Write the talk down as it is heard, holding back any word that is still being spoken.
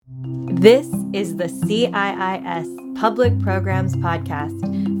This is the CIIS Public Programs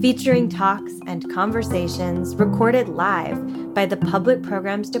Podcast, featuring talks and conversations recorded live by the Public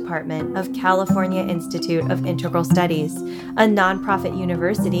Programs Department of California Institute of Integral Studies, a nonprofit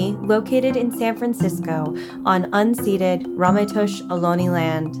university located in San Francisco on unceded Ramaytush Ohlone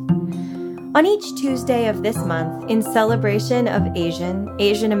land. On each Tuesday of this month, in celebration of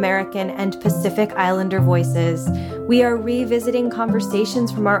Asian American, and Pacific Islander voices, we are revisiting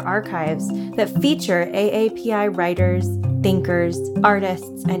conversations from our archives that feature AAPI writers, thinkers,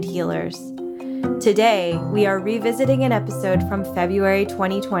 artists, and healers. Today, we are revisiting an episode from February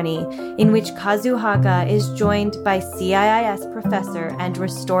 2020 in which Kazu Haga is joined by CIIS professor and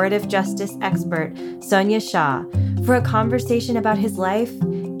restorative justice expert Sonia Shah for a conversation about his life,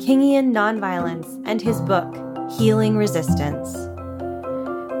 Kingian nonviolence, and his book, Healing Resistance.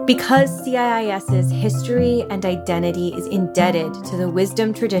 Because CIIS's history and identity is indebted to the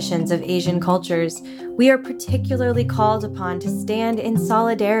wisdom traditions of Asian cultures, we are particularly called upon to stand in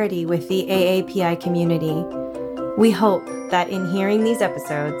solidarity with the AAPI community. We hope that in hearing these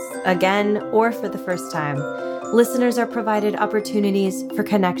episodes, again or for the first time, listeners are provided opportunities for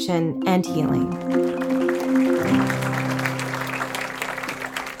connection and healing.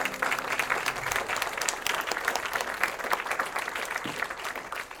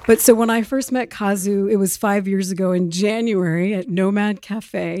 But so when I first met Kazu, it was 5 years ago in January at Nomad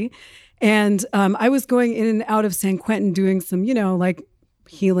Cafe. And I was going in and out of San Quentin doing some, like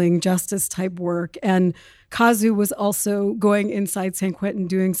healing justice type work. And Kazu was also going inside San Quentin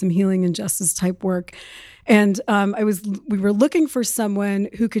doing some healing and justice type work. And we were looking for someone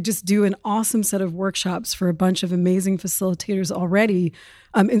who could just do an awesome set of workshops for a bunch of amazing facilitators already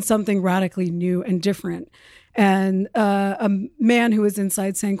in something radically new and different. And a man who was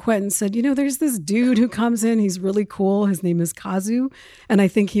inside San Quentin said, there's this dude who comes in. He's really cool. His name is Kazu, and I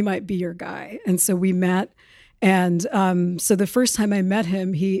think he might be your guy. And so we met. And so the first time I met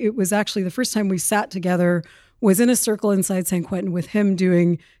him, it was actually the first time we sat together was in a circle inside San Quentin with him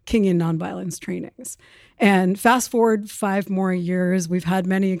doing Kingian nonviolence trainings. And fast forward 5 more years, we've had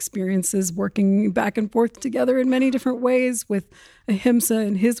many experiences working back and forth together in many different ways with Ahimsa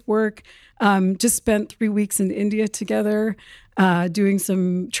and his work. Just spent 3 weeks in India together, doing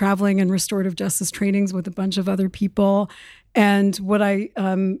some traveling and restorative justice trainings with a bunch of other people. And what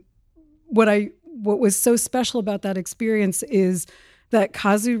was so special about that experience is that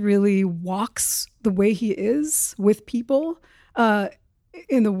Kazu really walks the way he is with people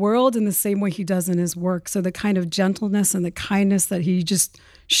in the world in the same way he does in his work. So the kind of gentleness and the kindness that he just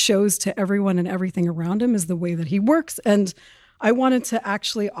shows to everyone and everything around him is the way that he works. And I wanted to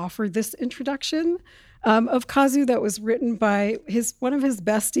actually offer this introduction of Kazu that was written by one of his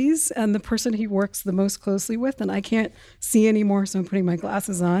besties and the person he works the most closely with. And I can't see anymore, so I'm putting my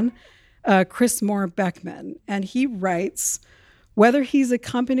glasses on, Chris Moore Beckman. And he writes, whether he's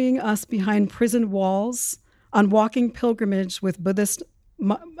accompanying us behind prison walls, on walking pilgrimage with Buddhist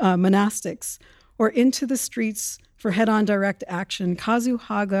monastics, or into the streets for head-on direct action, Kazu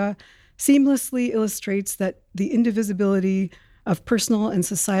Haga seamlessly illustrates that the indivisibility of personal and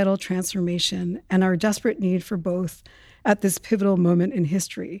societal transformation and our desperate need for both at this pivotal moment in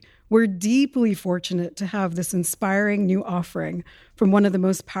history. We're deeply fortunate to have this inspiring new offering from one of the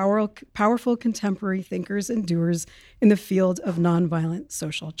most powerful contemporary thinkers and doers in the field of nonviolent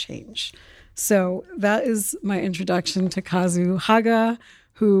social change. So that is my introduction to Kazu Haga,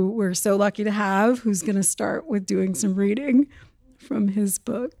 who we're so lucky to have, who's going to start with doing some reading from his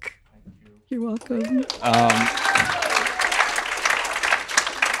book. You're welcome.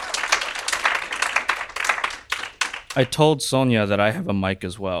 I told Sonia that I have a mic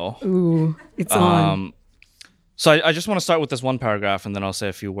as well. Ooh, it's on. So I just want to start with this one paragraph, and then I'll say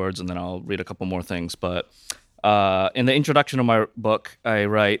a few words, and then I'll read a couple more things. But in the introduction of my book, I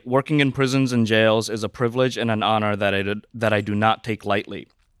write, working in prisons and jails is a privilege and an honor that I do not take lightly.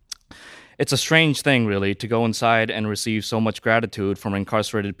 It's a strange thing, really, to go inside and receive so much gratitude from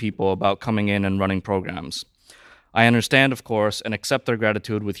incarcerated people about coming in and running programs. I understand, of course, and accept their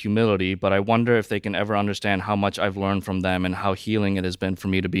gratitude with humility, but I wonder if they can ever understand how much I've learned from them and how healing it has been for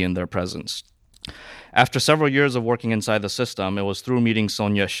me to be in their presence. After several years of working inside the system, it was through meeting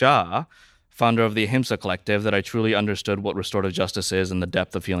Sonia Shah, founder of the Ahimsa Collective, that I truly understood what restorative justice is and the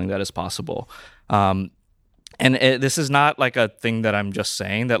depth of healing that is possible. This is not like a thing that I'm just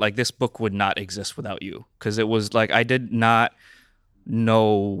saying, that like this book would not exist without you, because it was like I did not know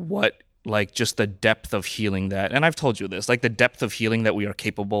what like just the depth of healing that, and I've told you this, like the depth of healing that we are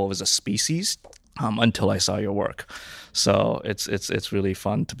capable of as a species until I saw your work. So it's really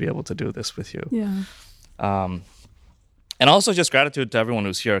fun to be able to do this with you. Yeah. And also just gratitude to everyone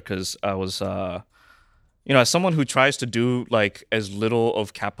who's here, because I was, as someone who tries to do like as little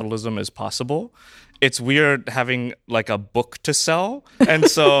of capitalism as possible, it's weird having like a book to sell. And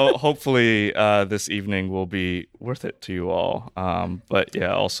so hopefully this evening will be worth it to you all. But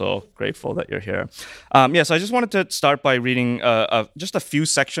yeah, also grateful that you're here. So I just wanted to start by reading just a few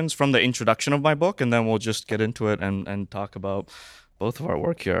sections from the introduction of my book, and then we'll just get into it and talk about both of our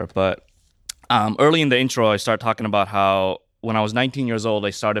work here. But early in the intro, I start talking about how when I was 19 years old,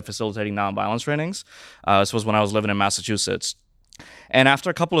 I started facilitating nonviolence trainings. This was when I was living in Massachusetts. And after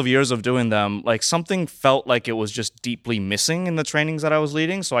a couple of years of doing them, like something felt like it was just deeply missing in the trainings that I was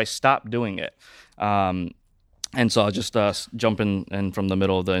leading, so I stopped doing it. And so I'll just jump in from the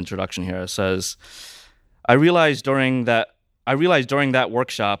middle of the introduction here. It says, I realized during that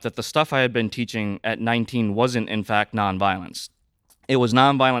workshop that the stuff I had been teaching at 19 wasn't in fact nonviolence. It was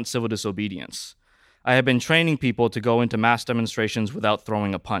nonviolent civil disobedience. I had been training people to go into mass demonstrations without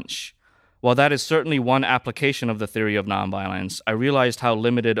throwing a punch. While that is certainly one application of the theory of nonviolence, I realized how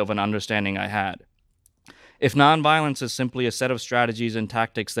limited of an understanding I had. If nonviolence is simply a set of strategies and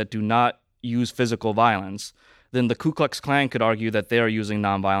tactics that do not use physical violence, then the Ku Klux Klan could argue that they are using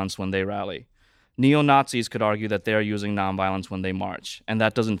nonviolence when they rally. Neo-Nazis could argue that they are using nonviolence when they march, and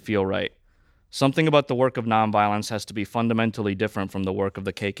that doesn't feel right. Something about the work of nonviolence has to be fundamentally different from the work of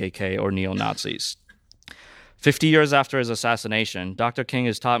the KKK or neo-Nazis. 50 years after his assassination, Dr. King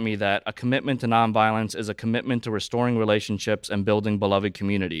has taught me that a commitment to nonviolence is a commitment to restoring relationships and building beloved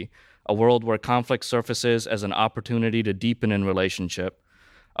community, a world where conflict surfaces as an opportunity to deepen in relationship,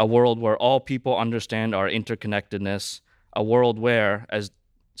 a world where all people understand our interconnectedness, a world where, as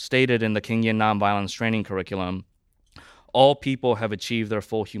stated in the Kingian nonviolence training curriculum, all people have achieved their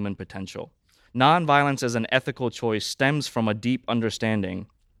full human potential. Nonviolence as an ethical choice stems from a deep understanding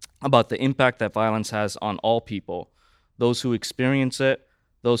about the impact that violence has on all people, those who experience it,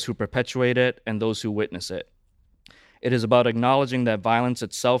 those who perpetuate it, and those who witness it. It is about acknowledging that violence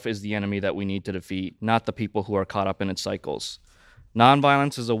itself is the enemy that we need to defeat, not the people who are caught up in its cycles.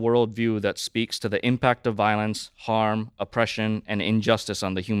 Nonviolence is a worldview that speaks to the impact of violence, harm, oppression, and injustice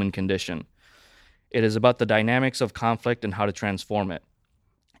on the human condition. It is about the dynamics of conflict and how to transform it.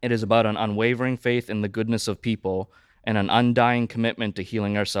 It is about an unwavering faith in the goodness of people and an undying commitment to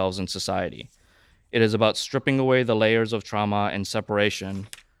healing ourselves and society. It is about stripping away the layers of trauma and separation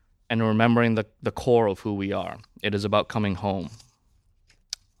and remembering the core of who we are. It is about coming home.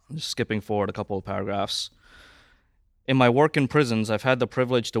 I'm just skipping forward a couple of paragraphs. In my work in prisons, I've had the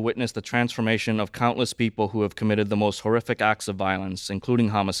privilege to witness the transformation of countless people who have committed the most horrific acts of violence, including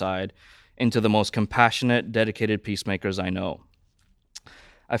homicide, into the most compassionate, dedicated peacemakers I know.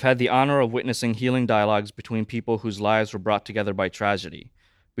 I've had the honor of witnessing healing dialogues between people whose lives were brought together by tragedy,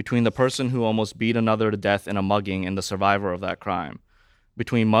 between the person who almost beat another to death in a mugging and the survivor of that crime,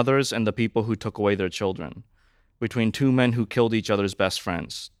 between mothers and the people who took away their children, between two men who killed each other's best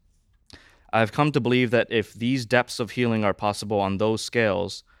friends. I have come to believe that if these depths of healing are possible on those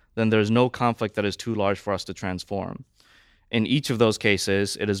scales, then there is no conflict that is too large for us to transform. In each of those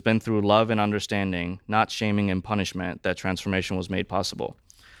cases, it has been through love and understanding, not shaming and punishment, that transformation was made possible.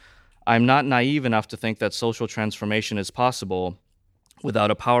 I'm not naive enough to think that social transformation is possible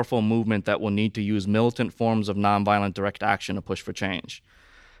without a powerful movement that will need to use militant forms of nonviolent direct action to push for change.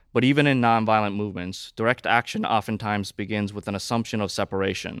 But even in nonviolent movements, direct action oftentimes begins with an assumption of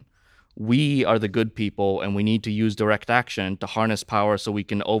separation. We are the good people, and we need to use direct action to harness power so we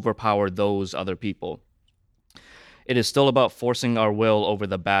can overpower those other people. It is still about forcing our will over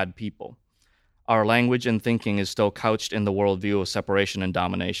the bad people. Our language and thinking is still couched in the worldview of separation and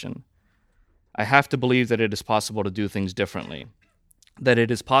domination. I have to believe that it is possible to do things differently, that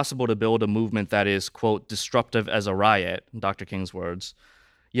it is possible to build a movement that is, quote, disruptive as a riot, Dr. King's words,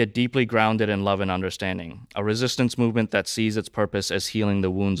 yet deeply grounded in love and understanding, a resistance movement that sees its purpose as healing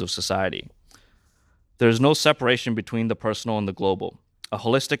the wounds of society. There is no separation between the personal and the global. A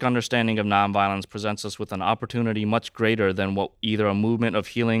holistic understanding of nonviolence presents us with an opportunity much greater than what either a movement of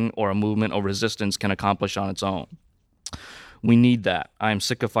healing or a movement of resistance can accomplish on its own. We need that. I am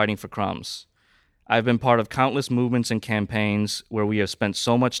sick of fighting for crumbs. I've been part of countless movements and campaigns where we have spent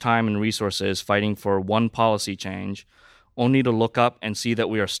so much time and resources fighting for one policy change, only to look up and see that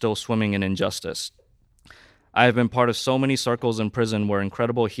we are still swimming in injustice. I have been part of so many circles in prison where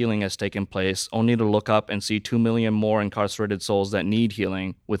incredible healing has taken place, only to look up and see 2 million more incarcerated souls that need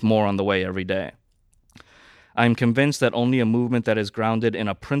healing, with more on the way every day. I am convinced that only a movement that is grounded in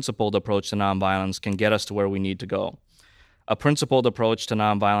a principled approach to nonviolence can get us to where we need to go. A principled approach to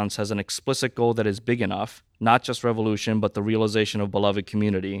nonviolence has an explicit goal that is big enough, not just revolution, but the realization of beloved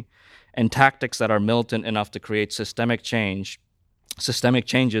community, and tactics that are militant enough to create systemic changes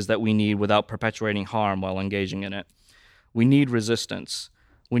that we need without perpetuating harm while engaging in it. We need resistance.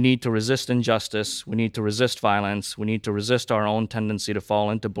 We need to resist injustice. We need to resist violence. We need to resist our own tendency to fall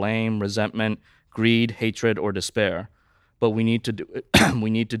into blame, resentment, greed, hatred, or despair. But we need to do it. We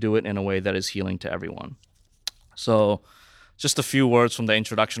need to do it in a way that is healing to everyone. So, just a few words from the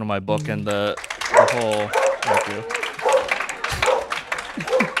introduction of my book and the whole. Thank you.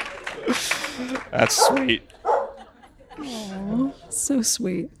 That's sweet. Aww, so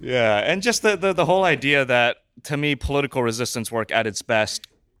sweet. Yeah, and just the whole idea that, to me, political resistance work at its best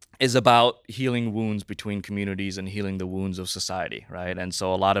is about healing wounds between communities and healing the wounds of society, right? And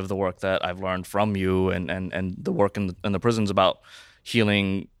so a lot of the work that I've learned from you and the work in the prisons about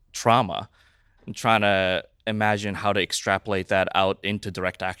healing trauma and trying to imagine how to extrapolate that out into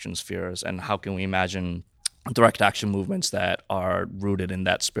direct action spheres, and how can we imagine direct action movements that are rooted in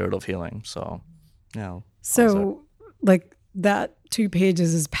that spirit of healing. So, So, like, that 2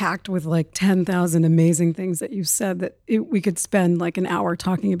 pages is packed with like 10,000 amazing things that you've said that we could spend like an hour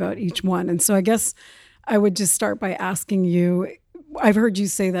talking about each one. And so I guess I would just start by asking you, I've heard you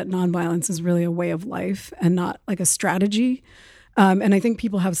say that nonviolence is really a way of life and not like a strategy. And I think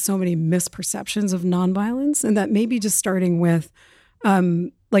people have so many misperceptions of nonviolence, and that maybe just starting with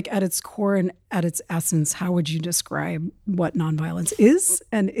like at its core and at its essence, how would you describe what nonviolence is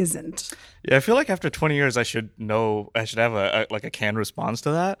and isn't? Yeah, I feel like after 20 years, I should have a canned response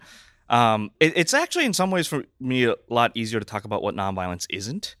to that. It's actually in some ways for me a lot easier to talk about what nonviolence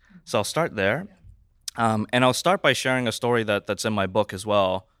isn't. So I'll start there. And I'll start by sharing a story that's in my book as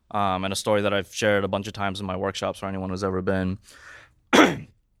well, and a story that I've shared a bunch of times in my workshops for anyone who's ever been.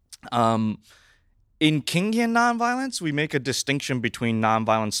 In Kingian nonviolence, we make a distinction between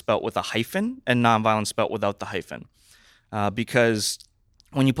nonviolence spelt with a hyphen and nonviolence spelt without the hyphen. Because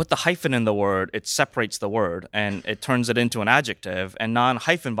when you put the hyphen in the word, it separates the word and it turns it into an adjective. And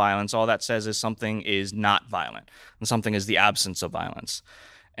non-hyphen violence, all that says is something is not violent and something is the absence of violence.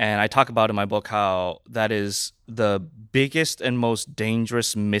 And I talk about in my book how that is the biggest and most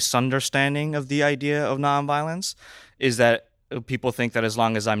dangerous misunderstanding of the idea of nonviolence, is that people think that as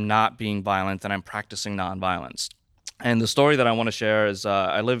long as I'm not being violent, then I'm practicing nonviolence. And the story that I want to share is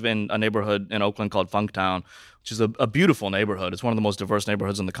I live in a neighborhood in Oakland called Funktown, which is a beautiful neighborhood. It's one of the most diverse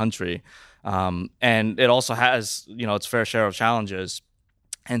neighborhoods in the country. And it also has, its fair share of challenges.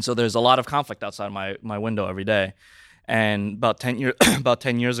 And so there's a lot of conflict outside my window every day. And about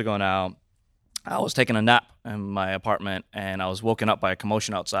 10 years ago now, I was taking a nap in my apartment, and I was woken up by a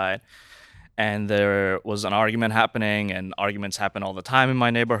commotion outside. And there was an argument happening, and arguments happen all the time in my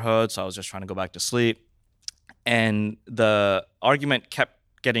neighborhood, so I was just trying to go back to sleep. And the argument kept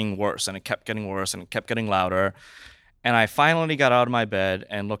getting worse, and it kept getting worse, and it kept getting louder. And I finally got out of my bed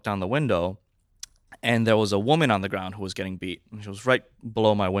and looked down the window, and there was a woman on the ground who was getting beat. She was right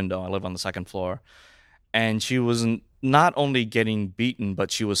below my window. I live on the second floor. And she was not only getting beaten,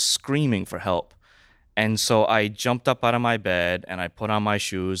 but she was screaming for help. And so I jumped up out of my bed, and I put on my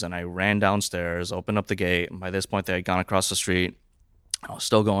shoes, and I ran downstairs, opened up the gate. And by this point, they had gone across the street. I was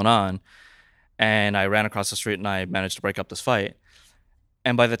still going on. And I ran across the street, and I managed to break up this fight.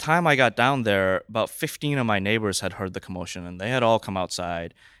 And by the time I got down there, about 15 of my neighbors had heard the commotion, and they had all come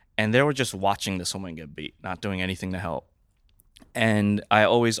outside. And they were just watching this woman get beat, not doing anything to help. And I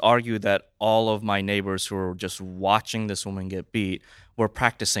always argue that all of my neighbors who were just watching this woman get beat were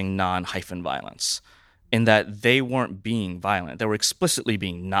practicing non-hyphen violence, in that they weren't being violent. They were explicitly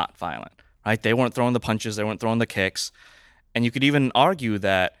being not violent, right? They weren't throwing the punches. They weren't throwing the kicks. And you could even argue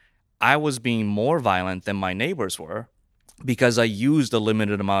that I was being more violent than my neighbors were, because I used a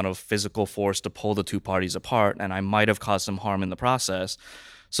limited amount of physical force to pull the two parties apart, and I might have caused some harm in the process.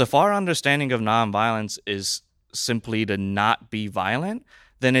 So if our understanding of nonviolence is simply to not be violent,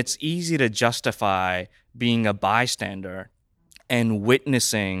 then it's easy to justify being a bystander and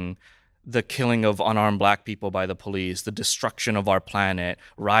witnessing the killing of unarmed Black people by the police, the destruction of our planet,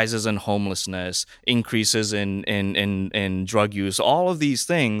 rises in homelessness, increases in drug use, all of these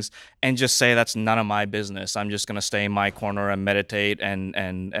things, and just say that's none of my business. I'm just going to stay in my corner and meditate and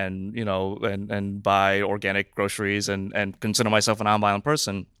buy organic groceries and consider myself a nonviolent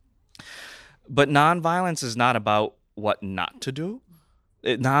person. But nonviolence is not about what not to do.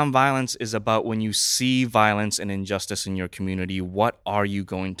 Nonviolence is about when you see violence and injustice in your community, what are you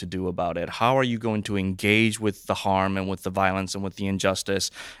going to do about it? How are you going to engage with the harm and with the violence and with the injustice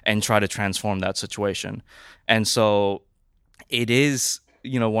and try to transform that situation? And so it is,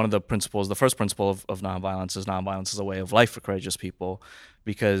 one of the principles, the first principle of nonviolence is a way of life for courageous people,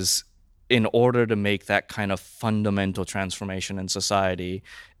 because in order to make that kind of fundamental transformation in society,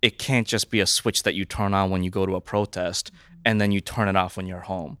 it can't just be a switch that you turn on when you go to a protest and then you turn it off when you're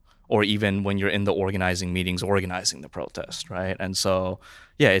home, or even when you're in the organizing meetings organizing the protest, right? And so,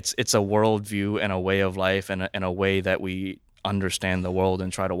 yeah, it's a worldview and a way of life and a way that we understand the world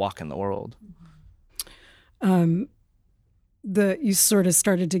and try to walk in the world. You sort of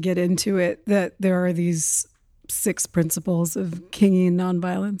started to get into it, that there are these 6 principles of Kingian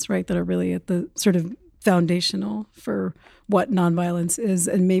nonviolence, right, that are really at the sort of foundational for what nonviolence is.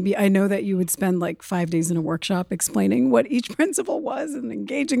 And maybe, I know that you would spend like 5 days in a workshop explaining what each principle was and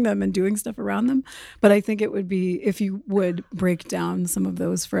engaging them and doing stuff around them. But I think it would be, if you would break down some of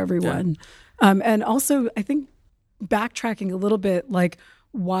those for everyone. Yeah. And also, I think backtracking a little bit, like,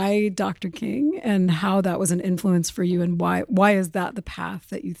 why Dr. King and how that was an influence for you, and why is that the path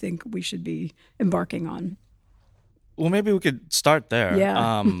that you think we should be embarking on? Well, maybe we could start there.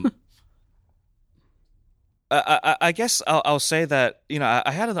 Yeah. I guess I'll say that,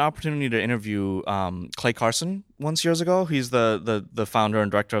 I had an opportunity to interview Clay Carson years ago. He's the founder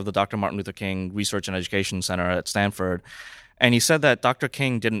and director of the Dr. Martin Luther King Research and Education Center at Stanford. And he said that Dr.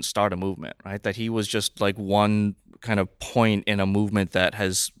 King didn't start a movement, right? That he was just like one kind of point in a movement that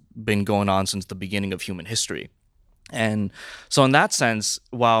has been going on since the beginning of human history. And so in that sense,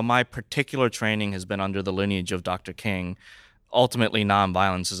 while my particular training has been under the lineage of Dr. King, ultimately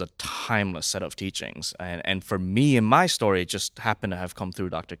nonviolence is a timeless set of teachings. And for me, in my story, it just happened to have come through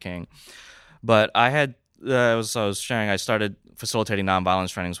Dr. King. But I was sharing, I started facilitating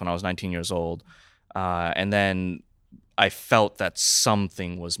nonviolence trainings when I was 19 years old. And then I felt that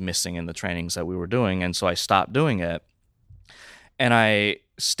something was missing in the trainings that we were doing, and so I stopped doing it. And I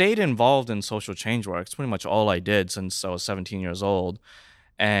stayed involved in social change work. It's pretty much all I did since I was 17 years old.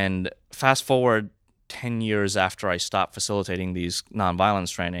 And fast forward 10 years after I stopped facilitating these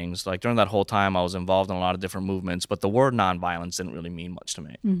nonviolence trainings, like during that whole time, I was involved in a lot of different movements, but the word nonviolence didn't really mean much to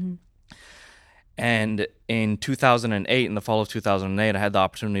me. Mm-hmm. And in 2008, in the fall of 2008, I had the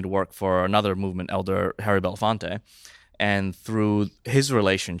opportunity to work for another movement elder, Harry Belafonte. And through his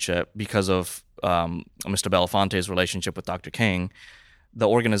relationship, because of Mr. Belafonte's relationship with Dr. King, the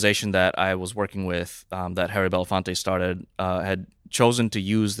organization that I was working with, that Harry Belafonte started, had chosen to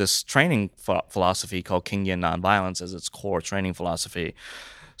use this training philosophy called Kingian nonviolence as its core training philosophy.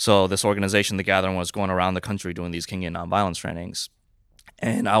 So this organization, The Gathering, was going around the country doing these Kingian nonviolence trainings.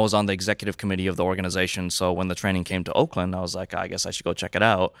 And I was on the executive committee of the organization. So when the training came to Oakland, I was like, I guess I should go check it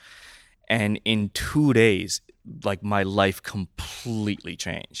out. And in 2 days, like, my life completely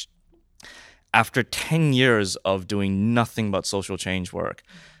changed. After 10 years of doing nothing but social change work,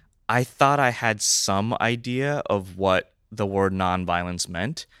 I thought I had some idea of what the word nonviolence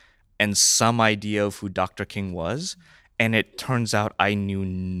meant and some idea of who Dr. King was. And it turns out I knew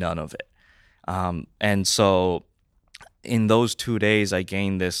none of it. And so in those 2 days, I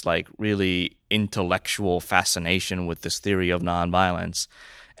gained this like really intellectual fascination with this theory of nonviolence.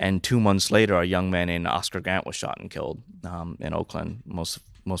 And 2 months later, a young man named Oscar Grant was shot and killed in Oakland.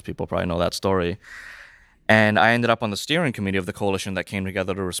 Most people probably know that story. And I ended up on the steering committee of the coalition that came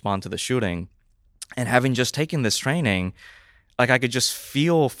together to respond to the shooting. And having just taken this training, like, I could just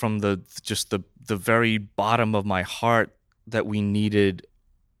feel from the very bottom of my heart that we needed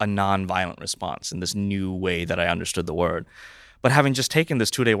a nonviolent response in this new way that I understood the word. But having just taken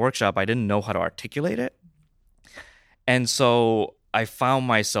this 2-day workshop, I didn't know how to articulate it. And so I found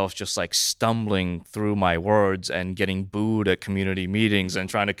myself just like stumbling through my words and getting booed at community meetings and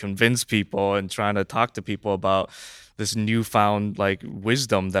trying to convince people and trying to talk to people about this newfound like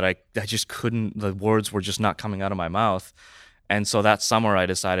wisdom that I just couldn't, the words were just not coming out of my mouth. And so that summer I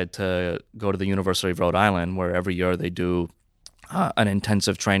decided to go to the University of Rhode Island, where every year they do an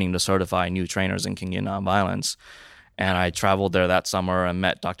intensive training to certify new trainers in Kingian nonviolence. And I traveled there that summer and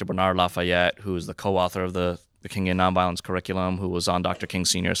met Dr. Bernard Lafayette, who is the co-author of the Kingian nonviolence curriculum, who was on Dr. King's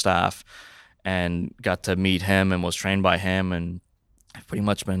senior staff, and got to meet him and was trained by him, and I've pretty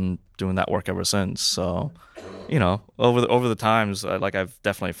much been doing that work ever since. So, over the times, like, I've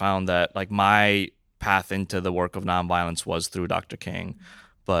definitely found that like my path into the work of nonviolence was through Dr. King,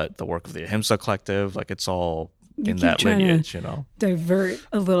 but the work of the Ahimsa Collective, like, it's all in that lineage, divert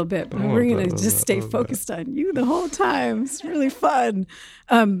a little bit, but we're going to just stay focused on you the whole time. It's really fun.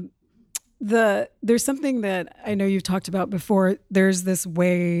 There's something that I know you've talked about before. There's this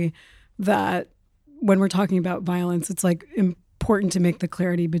way that when we're talking about violence, it's like important to make the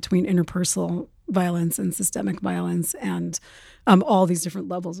clarity between interpersonal violence and systemic violence and all these different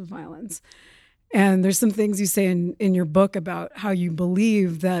levels of violence. And there's some things you say in your book about how you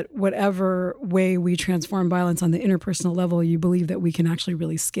believe that whatever way we transform violence on the interpersonal level, you believe that we can actually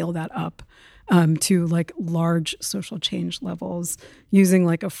really scale that up to like large social change levels using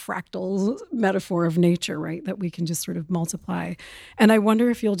like a fractal metaphor of nature, right? That we can just sort of multiply. And I wonder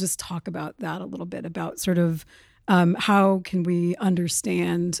if you'll just talk about that a little bit, about sort of how can we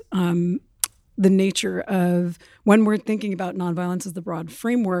understand the nature of, when we're thinking about nonviolence as the broad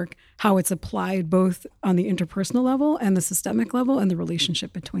framework, how it's applied both on the interpersonal level and the systemic level and the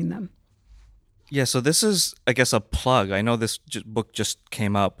relationship between them. Yeah, so this is, I guess, a plug. I know this book just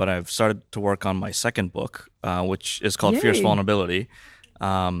came out, but I've started to work on my second book, which is called Fierce Vulnerability.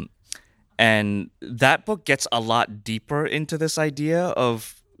 And that book gets a lot deeper into this idea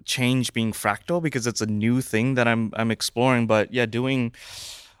of change being fractal, because it's a new thing that I'm exploring. But yeah, doing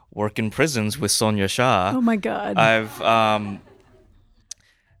work in prisons with Sonia Shah. Oh my God.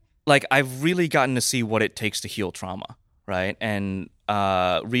 I've really gotten to see what it takes to heal trauma, right? And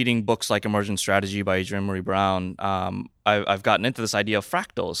reading books like Emergent Strategy by Adrienne Maree Brown, I've gotten into this idea of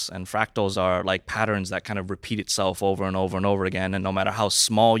fractals. And fractals are like patterns that kind of repeat itself over and over and over again. And no matter how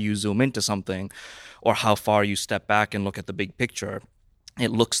small you zoom into something or how far you step back and look at the big picture,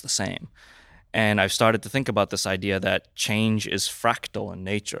 it looks the same. And I've started to think about this idea that change is fractal in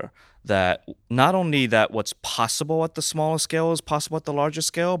nature, that not only that what's possible at the smaller scale is possible at the larger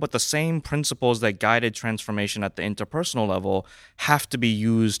scale, but the same principles that guided transformation at the interpersonal level have to be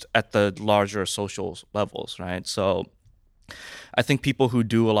used at the larger social levels, right? So I think people who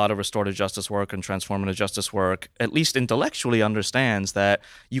do a lot of restorative justice work and transformative justice work, at least intellectually, understands that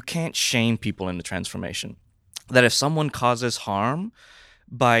you can't shame people into transformation. That if someone causes harm,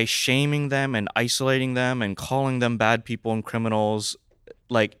 by shaming them and isolating them and calling them bad people and criminals,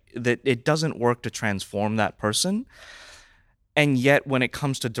 like that, it doesn't work to transform that person. And yet when it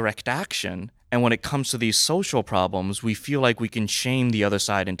comes to direct action and when it comes to these social problems, we feel like we can shame the other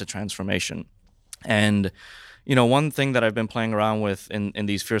side into transformation. And, you know, one thing that I've been playing around with in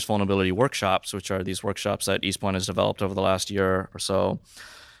these Fierce Vulnerability workshops, which are these workshops that East Point has developed over the last year or so,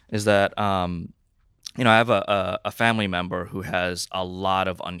 is that you know, I have a family member who has a lot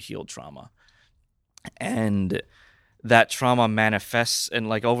of unhealed trauma. And that trauma manifests, and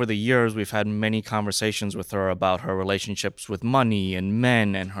like over the years, we've had many conversations with her about her relationships with money and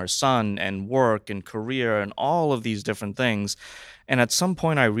men and her son and work and career and all of these different things. And at some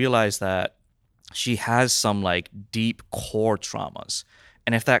point I realized that she has some like deep core traumas.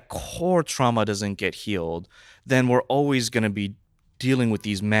 And if that core trauma doesn't get healed, then we're always going to be dealing with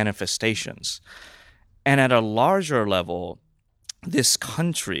these manifestations. And at a larger level, this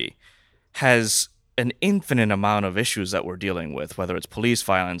country has an infinite amount of issues that we're dealing with, whether it's police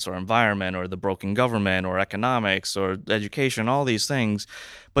violence or environment or the broken government or economics or education, all these things.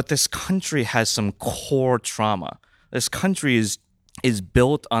 But this country has some core trauma. This country is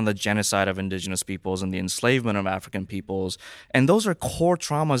built on the genocide of indigenous peoples and the enslavement of African peoples. And those are core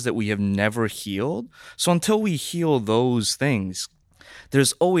traumas that we have never healed. So until we heal those things,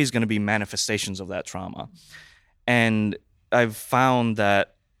 there's always going to be manifestations of that trauma. And I've found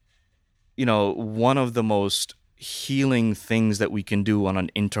that, you know, one of the most healing things that we can do on an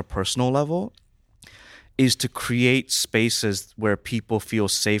interpersonal level is to create spaces where people feel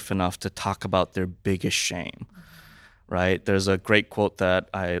safe enough to talk about their biggest shame, right? There's a great quote that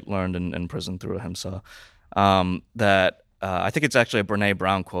I learned in prison through Ahimsa that I think it's actually a Brene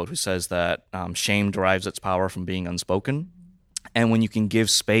Brown quote, who says that shame derives its power from being unspoken. And when you can give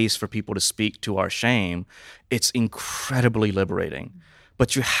space for people to speak to our shame, it's incredibly liberating.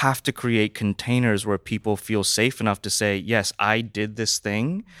 But you have to create containers where people feel safe enough to say, yes, I did this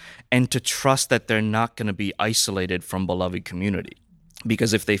thing, and to trust that they're not going to be isolated from beloved community.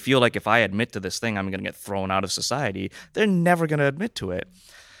 Because if they feel like if I admit to this thing, I'm going to get thrown out of society, they're never going to admit to it.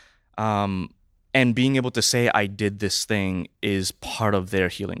 And being able to say I did this thing is part of their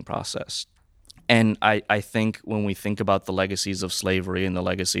healing process. And I think when we think about the legacies of slavery and the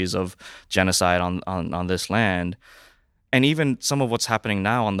legacies of genocide on this land, and even some of what's happening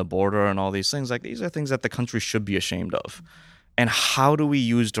now on the border and all these things, like these are things that the country should be ashamed of. And how do we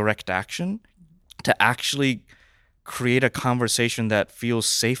use direct action to actually create a conversation that feels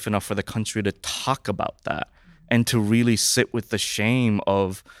safe enough for the country to talk about that and to really sit with the shame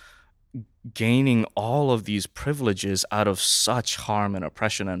of gaining all of these privileges out of such harm and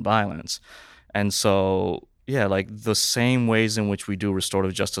oppression and violence? And so, yeah, like the same ways in which we do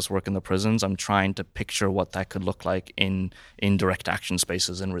restorative justice work in the prisons, I'm trying to picture what that could look like in direct action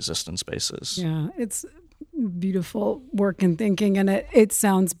spaces and resistance spaces. Yeah, it's beautiful work and thinking. And it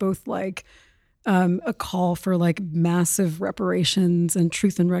sounds both like a call for like massive reparations and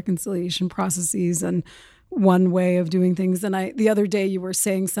truth and reconciliation processes and one way of doing things. And the other day you were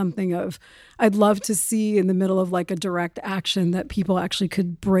saying something of, I'd love to see in the middle of like a direct action that people actually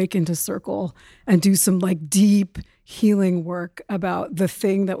could break into circle and do some like deep healing work about the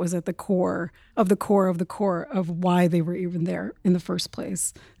thing that was at the core of the core of the core of why they were even there in the first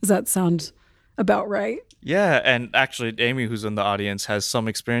place. Does that sound about right? Yeah, and actually, Amy, who's in the audience, has some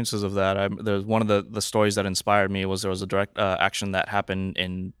experiences of that. There's one of the stories that inspired me was there was a direct action that happened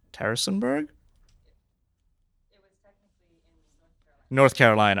in Harrisonburg, North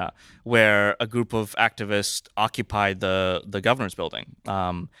Carolina, where a group of activists occupied the governor's building,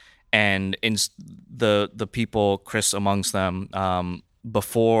 and in the people, Chris amongst them,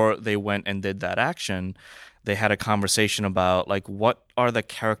 before they went and did that action, they had a conversation about like what are the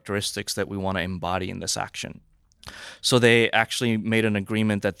characteristics that we want to embody in this action. So they actually made an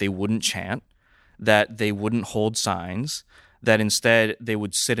agreement that they wouldn't chant, that they wouldn't hold signs, that instead they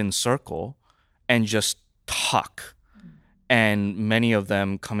would sit in circle and just talk. And many of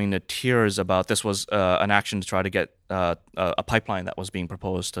them coming to tears about this was an action to try to get a pipeline that was being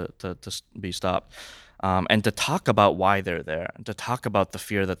proposed to be stopped. And to talk about why they're there, and to talk about the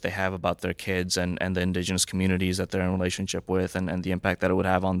fear that they have about their kids and the indigenous communities that they're in relationship with and the impact that it would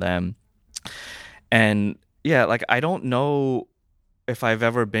have on them. And yeah, like I don't know if I've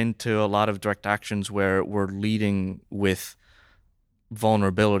ever been to a lot of direct actions where we're leading with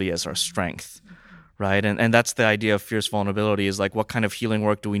vulnerability as our strength. Right. And that's the idea of fierce vulnerability is like, what kind of healing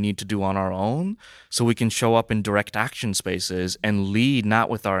work do we need to do on our own so we can show up in direct action spaces and lead not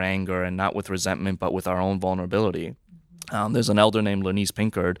with our anger and not with resentment, but with our own vulnerability. There's an elder named Lenise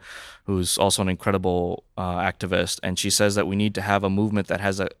Pinkard, who's also an incredible activist. And she says that we need to have a movement that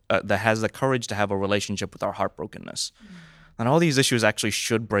has the courage to have a relationship with our heartbrokenness. And all these issues actually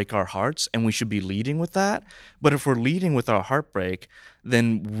should break our hearts, and we should be leading with that. But if we're leading with our heartbreak,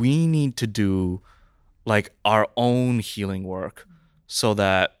 then we need to do like our own healing work so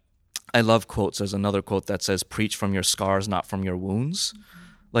that I love quotes. There's another quote that says, preach from your scars, not from your wounds.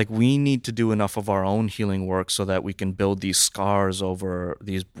 Like we need to do enough of our own healing work so that we can build these scars over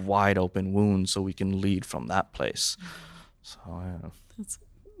these wide open wounds so we can lead from that place. So yeah. That's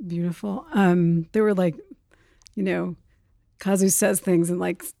beautiful. There were like, Kazu says things and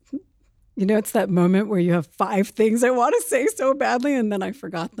like, it's that moment where you have 5 things I want to say so badly, and then I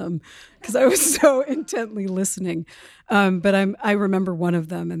forgot them because I was so intently listening. But I remember one of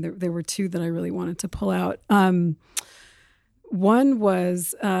them, and there were 2 that I really wanted to pull out. One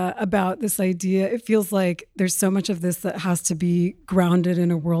was about this idea. It feels like there's so much of this that has to be grounded in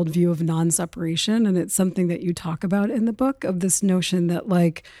a worldview of non-separation, and it's something that you talk about in the book, of this notion that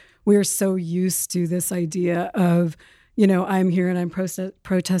like we're so used to this idea of I'm here and I'm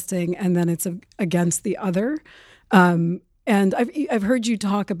protesting, and then it's against the other. And I've heard you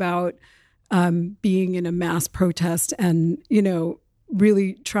talk about being in a mass protest and,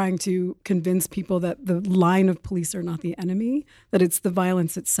 really trying to convince people that the line of police are not the enemy, that it's the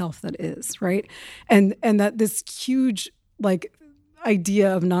violence itself that is, right? And that this huge like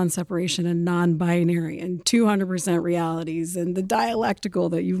idea of non-separation and non-binary and 200% realities and the dialectical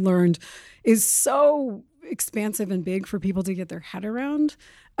that you learned is so expansive and big for people to get their head around.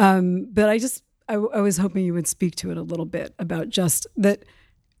 But I was hoping you would speak to it a little bit about just that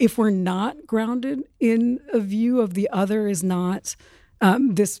if we're not grounded in a view of the other is not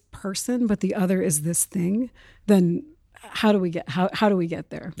this person, but the other is this thing, then how do we get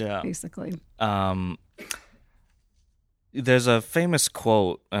there? Yeah. Basically. There's a famous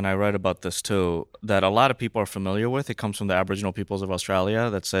quote, and I write about this too, that a lot of people are familiar with. It comes from the Aboriginal peoples of Australia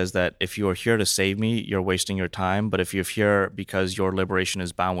that says that if you are here to save me, you're wasting your time. But if you're here because your liberation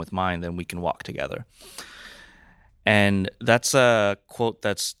is bound with mine, then we can walk together. And that's a quote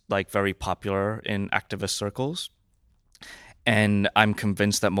that's like very popular in activist circles. And I'm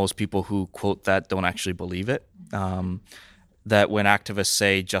convinced that most people who quote that don't actually believe it. That when activists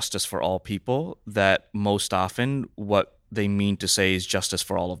say justice for all people, that most often what they mean to say is justice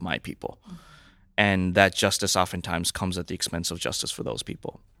for all of my people. And that justice oftentimes comes at the expense of justice for those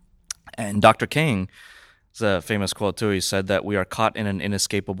people. And Dr. King, it's a famous quote too, he said that we are caught in an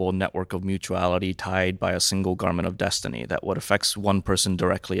inescapable network of mutuality tied by a single garment of destiny, that what affects one person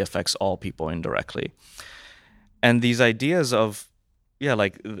directly affects all people indirectly. And these ideas of,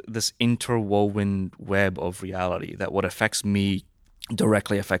 like this interwoven web of reality, that what affects me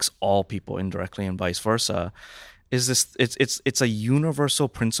directly affects all people indirectly and vice versa, is this, it's a universal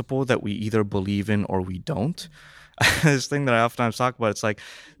principle that we either believe in or we don't. This thing that I oftentimes talk about, it's like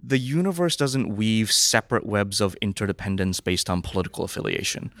the universe doesn't weave separate webs of interdependence based on political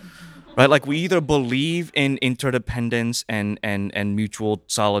affiliation. right? Like we either believe in interdependence and mutual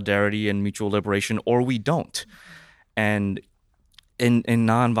solidarity and mutual liberation, or we don't. And in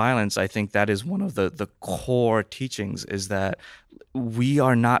nonviolence, I think that is one of the core teachings, is that we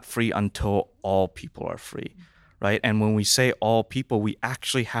are not free until all people are free, right? And when we say all people, we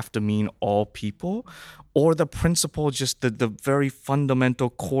actually have to mean all people, or the principle, just the very fundamental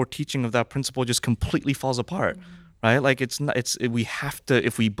core teaching of that principle just completely falls apart, right? Like we have to,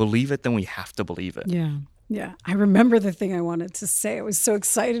 if we believe it, then we have to believe it. Yeah. Yeah, I remember the thing I wanted to say. I was so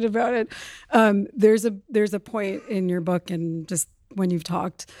excited about it. There's a point in your book, and just when you've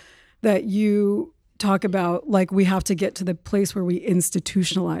talked, that you talk about, like, we have to get to the place where we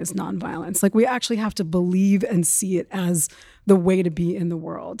institutionalize nonviolence. Like, we actually have to believe and see it as the way to be in the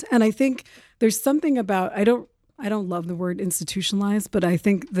world. And I think there's something about, I don't love the word institutionalized, but I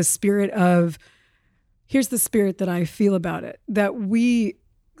think the spirit of, here's the spirit that I feel about it, that we,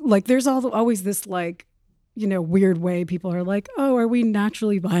 like, there's always this, like, you know, weird way people are like, oh, are we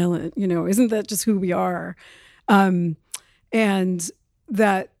naturally violent? You know, isn't that just who we are? And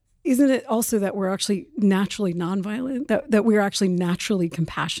that, isn't it also that we're actually naturally nonviolent, that we're actually naturally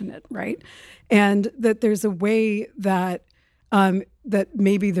compassionate, right? And that there's a way that that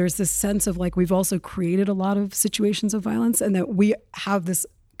maybe there's this sense of, like, we've also created a lot of situations of violence, and that we have this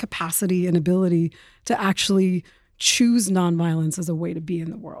capacity and ability to actually choose nonviolence as a way to be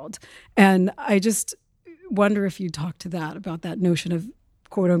in the world. And I just wonder if you talk to that, about that notion of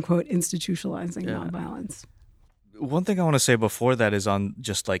quote unquote institutionalizing nonviolence. One thing I want to say before that is on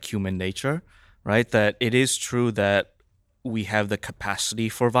just like human nature, right? That it is true that we have the capacity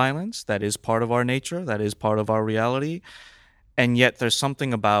for violence. That is part of our nature. That is part of our reality. And yet there's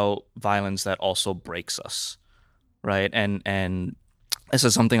something about violence that also breaks us, right? And this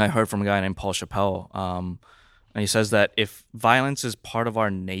is something I heard from a guy named Paul Chappell. And he says that if violence is part of our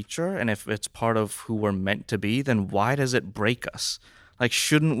nature and if it's part of who we're meant to be, then why does it break us? Like,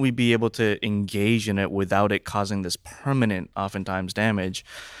 shouldn't we be able to engage in it without it causing this permanent, oftentimes, damage?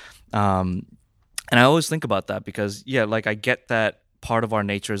 And I always think about that because, yeah, like, I get that part of our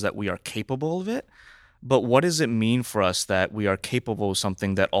nature is that we are capable of it. But what does it mean for us that we are capable of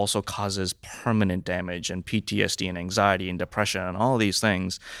something that also causes permanent damage and PTSD and anxiety and depression and all these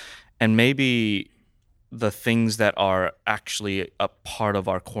things? And maybe the things that are actually a part of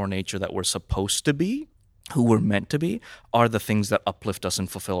our core nature that we're supposed to be, who we're meant to be, are the things that uplift us and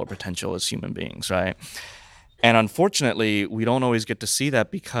fulfill our potential as human beings, right? And unfortunately, we don't always get to see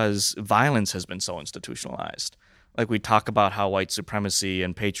that because violence has been so institutionalized. Like, we talk about how white supremacy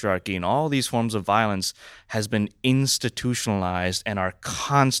and patriarchy and all these forms of violence has been institutionalized and are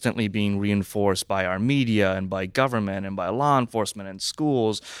constantly being reinforced by our media and by government and by law enforcement and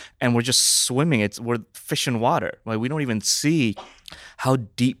schools. And we're just swimming. We're fish in water. Like, we don't even see how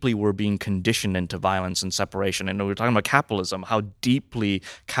deeply we're being conditioned into violence and separation. And we're talking about capitalism, how deeply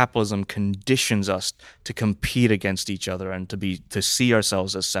capitalism conditions us to compete against each other and to see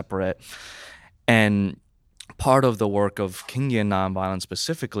ourselves as separate. And part of the work of Kingian nonviolence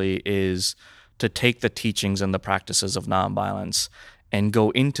specifically is to take the teachings and the practices of nonviolence and go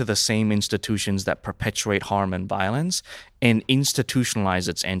into the same institutions that perpetuate harm and violence and institutionalize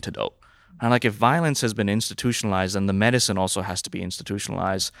its antidote. And like, if violence has been institutionalized, then the medicine also has to be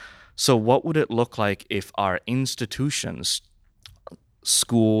institutionalized. So what would it look like if our institutions,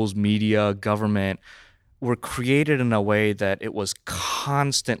 schools, media, government, were created in a way that it was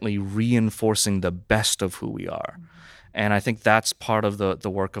constantly reinforcing the best of who we are? And I think that's part of the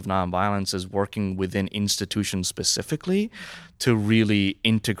work of nonviolence, is working within institutions specifically to really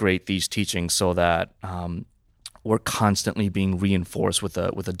integrate these teachings so that we're constantly being reinforced with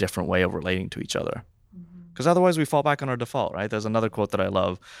a different way of relating to each other. Because otherwise we fall back on our default, right? There's another quote that I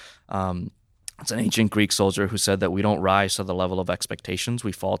love. It's an ancient Greek soldier who said that we don't rise to the level of expectations,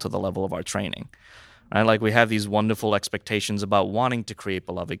 we fall to the level of our training. Right? Like, we have these wonderful expectations about wanting to create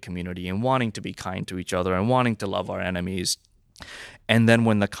beloved community and wanting to be kind to each other and wanting to love our enemies. And then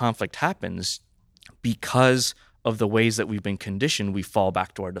when the conflict happens, because of the ways that we've been conditioned, we fall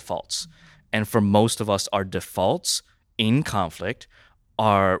back to our defaults. And for most of us, our defaults in conflict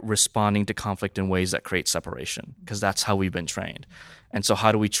are responding to conflict in ways that create separation, because that's how we've been trained. And so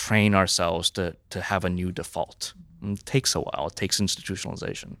how do we train ourselves to have a new default? And it takes a while. It takes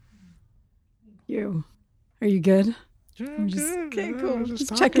institutionalization. Are you good? Yeah, Okay, cool. Just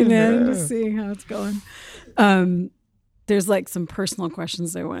talking, checking in, yeah. just seeing how it's going. There's like some personal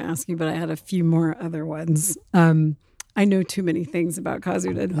questions I want to ask you, but I had a few more other ones. I know too many things about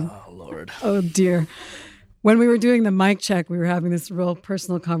Kazu. Oh, Lord. Oh, dear. When we were doing the mic check, we were having this real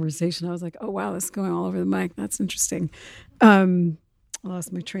personal conversation. I was like, oh, wow, this is going all over the mic. That's interesting. I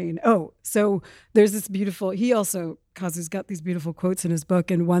lost my train. Oh, so there's this beautiful, Kazu's got these beautiful quotes in his book.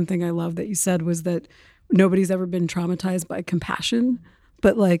 And one thing I love that you said was that nobody's ever been traumatized by compassion.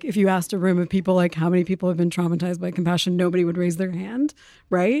 But like, if you asked a room of people, like how many people have been traumatized by compassion, nobody would raise their hand,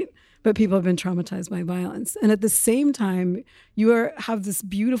 right? But people have been traumatized by violence. And at the same time, have this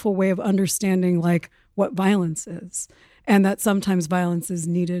beautiful way of understanding like what violence is. And that sometimes violence is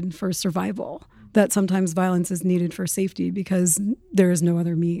needed for survival, that sometimes violence is needed for safety because there is no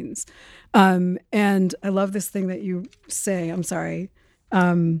other means. And I love this thing that you say, I'm sorry,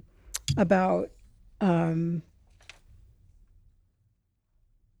 about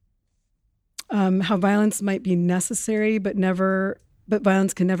how violence might be necessary, but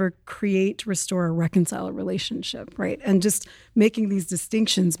violence can never create, restore, or reconcile a relationship, right? And just making these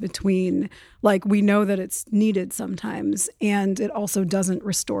distinctions between, like, we know that it's needed sometimes, and it also doesn't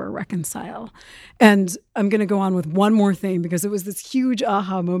restore or reconcile. And I'm going to go on with one more thing, because it was this huge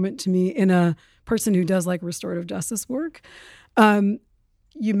aha moment to me in a person who does like restorative justice work.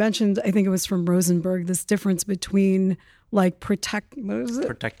 You mentioned, I think it was from Rosenberg, this difference between like protective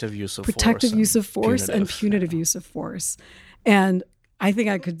use of force and punitive use of force. And I think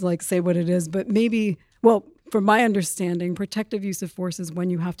I could like say what it is, but maybe, well, from my understanding, protective use of force is when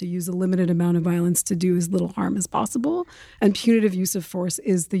you have to use a limited amount of violence to do as little harm as possible. And punitive use of force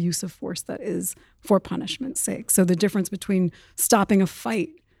is the use of force that is for punishment's sake. So the difference between stopping a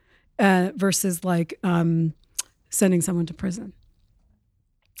fight versus like sending someone to prison.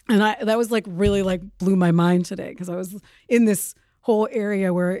 And that was like really like blew my mind today, because I was in this whole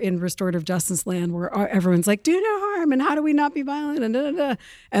area where in restorative justice land where everyone's like, do no harm, and how do we not be violent, and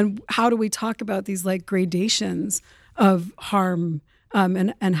and how do we talk about these like gradations of harm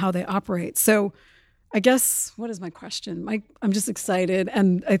and how they operate. So I guess, what is my question? I'm just excited,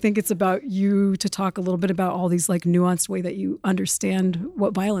 and I think it's about you to talk a little bit about all these like nuanced way that you understand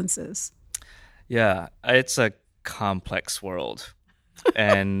what violence is. Yeah, it's a complex world.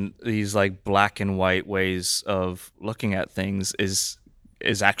 And these like black and white ways of looking at things is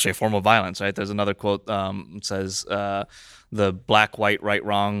actually a form of violence, right? There's another quote that says the black, white, right,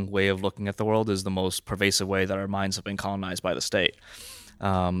 wrong way of looking at the world is the most pervasive way that our minds have been colonized by the state.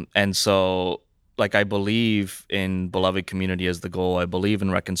 And so like I believe in beloved community as the goal. I believe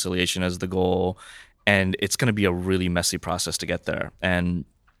in reconciliation as the goal. And it's going to be a really messy process to get there. And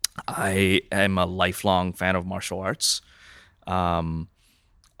I am a lifelong fan of martial arts.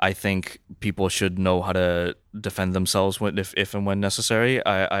 I think people should know how to defend themselves if and when necessary.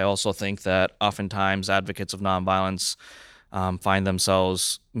 I also think that oftentimes advocates of nonviolence find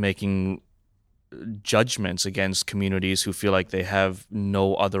themselves making judgments against communities who feel like they have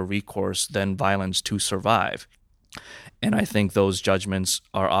no other recourse than violence to survive. And I think those judgments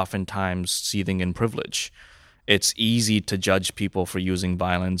are oftentimes seething in privilege. It's easy to judge people for using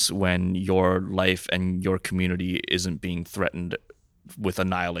violence when your life and your community isn't being threatened with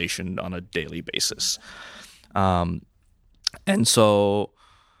annihilation on a daily basis. And so,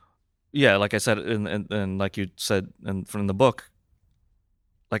 yeah, like I said, and like you said from the book,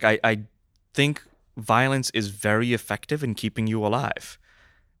 like I think violence is very effective in keeping you alive.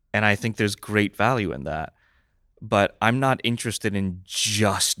 And I think there's great value in that. But I'm not interested in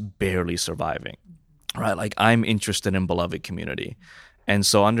just barely surviving, right? Like I'm interested in beloved community. And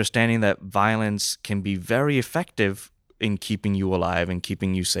so understanding that violence can be very effective in keeping you alive and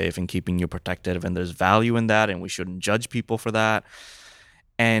keeping you safe and keeping you protected, and there's value in that, and we shouldn't judge people for that.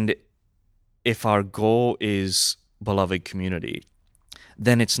 And if our goal is beloved community,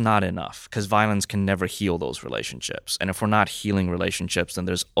 then it's not enough, because violence can never heal those relationships. And if we're not healing relationships, then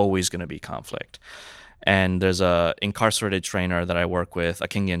there's always going to be conflict. And there's a incarcerated trainer that I work with, a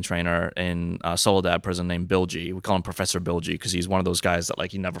Kingian trainer in Soledad prison named Bilgi. We call him Professor Bilgi because he's one of those guys that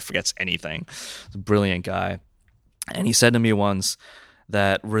like he never forgets anything. He's a brilliant guy. And he said to me once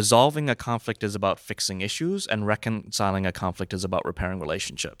that resolving a conflict is about fixing issues and reconciling a conflict is about repairing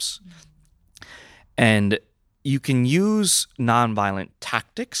relationships. And you can use nonviolent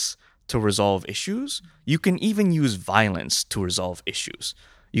tactics to resolve issues. You can even use violence to resolve issues.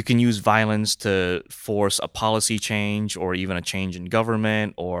 You can use violence to force a policy change or even a change in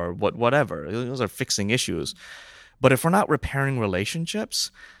government or whatever. Those are fixing issues. But if we're not repairing relationships,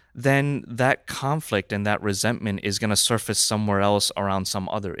 then that conflict and that resentment is going to surface somewhere else around some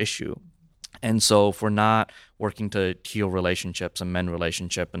other issue. And so if we're not working to heal relationships and mend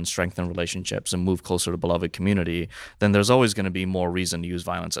relationship and strengthen relationships and move closer to beloved community, then there's always going to be more reason to use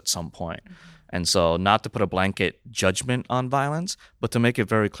violence at some point. And so not to put a blanket judgment on violence, but to make it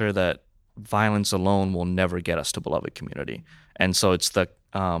very clear that violence alone will never get us to beloved community. And so it's the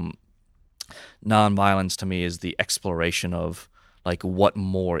nonviolence to me is the exploration of like what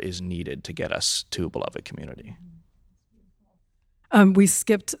more is needed to get us to a beloved community. We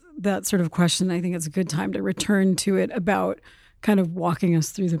skipped that sort of question. I think it's a good time to return to it about kind of walking us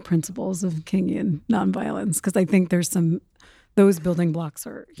through the principles of Kingian nonviolence, because I think those building blocks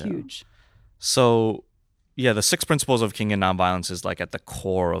are huge. So, the 6 principles of Kingian nonviolence is like at the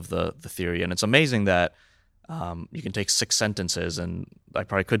core of the theory. And it's amazing that you can take 6 sentences, and I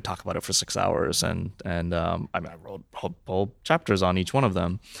probably could talk about it for 6 hours. And I wrote whole chapters on each one of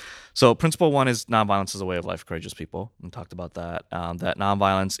them. So principle 1 is nonviolence is a way of life, courageous people. We talked about that. That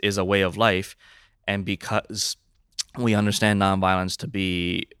nonviolence is a way of life. And because we understand nonviolence to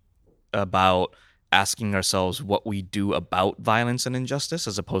be about asking ourselves what we do about violence and injustice,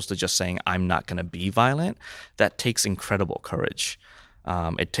 as opposed to just saying, I'm not going to be violent, that takes incredible courage.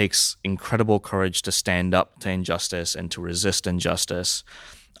 It takes incredible courage to stand up to injustice and to resist injustice.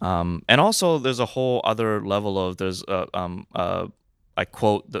 And also, there's a whole other level of, I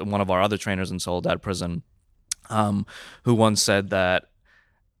quote one of our other trainers in Soledad Prison, who once said that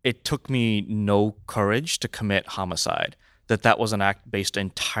it took me no courage to commit homicide, that was an act based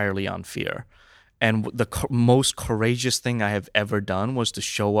entirely on fear. And the most courageous thing I have ever done was to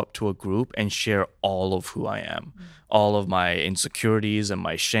show up to a group and share all of who I am, all of my insecurities and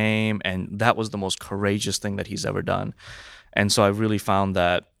my shame. And that was the most courageous thing that he's ever done. And so I really found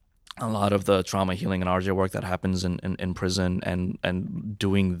that a lot of the trauma healing and RJ work that happens in prison and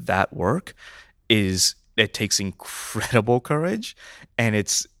doing that work it takes incredible courage, and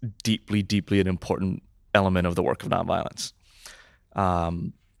it's deeply, deeply an important element of the work of nonviolence.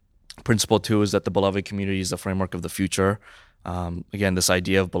 Principle 2 is that the beloved community is the framework of the future. Again, this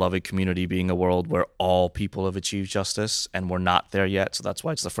idea of beloved community being a world where all people have achieved justice, and we're not there yet, so that's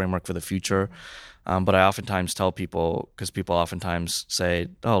why it's the framework for the future. But I oftentimes tell people, because people oftentimes say,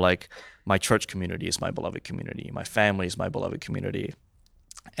 oh, like, my church community is my beloved community, my family is my beloved community.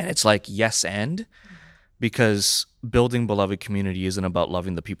 And it's like, yes, and, because building beloved community isn't about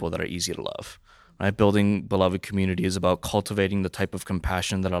loving the people that are easy to love. Right? Building beloved community is about cultivating the type of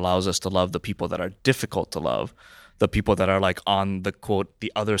compassion that allows us to love the people that are difficult to love, the people that are like on the quote,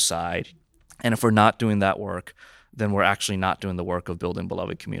 the other side. And if we're not doing that work, then we're actually not doing the work of building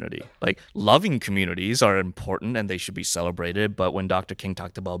beloved community. Like, loving communities are important and they should be celebrated. But when Dr. King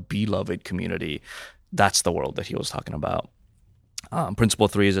talked about beloved community, that's the world that he was talking about. Principle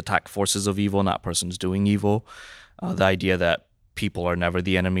 3 is attack forces of evil, not persons doing evil. The idea that people are never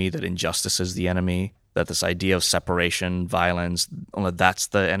the enemy, that injustice is the enemy, that this idea of separation, violence, that's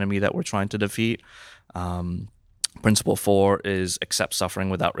the enemy that we're trying to defeat. Principle 4 is accept suffering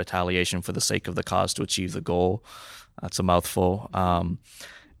without retaliation for the sake of the cause to achieve the goal. That's a mouthful.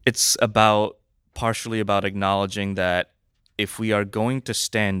 It's partially about acknowledging that if we are going to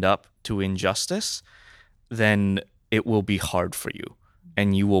stand up to injustice, then it will be hard for you,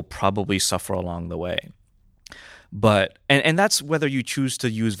 and you will probably suffer along the way. But and that's whether you choose to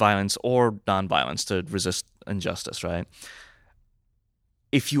use violence or nonviolence to resist injustice, right?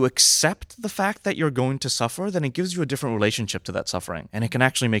 If you accept the fact that you're going to suffer, then it gives you a different relationship to that suffering, and it can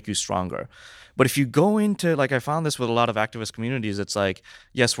actually make you stronger. But if you go into, like I found this with a lot of activist communities, it's like,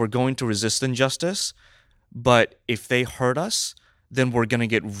 yes, we're going to resist injustice, but if they hurt us, then we're going to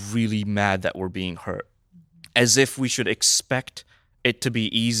get really mad that we're being hurt. As if we should expect it to be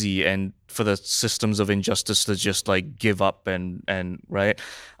easy and for the systems of injustice to just like give up and right.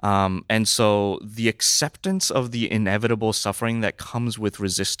 And so the acceptance of the inevitable suffering that comes with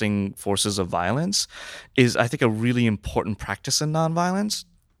resisting forces of violence is, I think, a really important practice in nonviolence.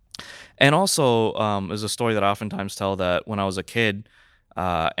 And also, there's a story that I oftentimes tell that when I was a kid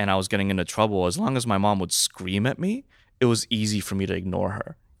and I was getting into trouble, as long as my mom would scream at me, it was easy for me to ignore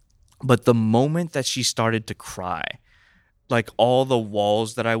her. But the moment that she started to cry, like all the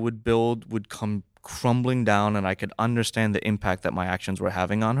walls that I would build would come crumbling down, and I could understand the impact that my actions were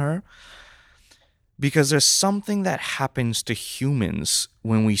having on her. Because there's something that happens to humans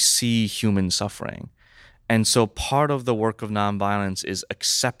when we see human suffering. And so part of the work of nonviolence is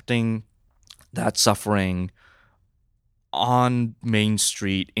accepting that suffering on Main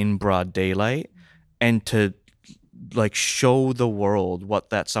Street in broad daylight, and to like show the world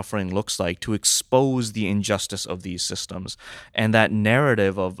what that suffering looks like, to expose the injustice of these systems. And that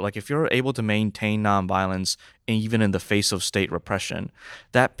narrative of, like, if you're able to maintain nonviolence even in the face of state repression,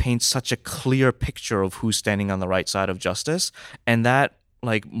 that paints such a clear picture of who's standing on the right side of justice. And that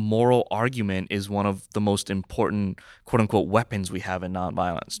like moral argument is one of the most important quote unquote weapons we have in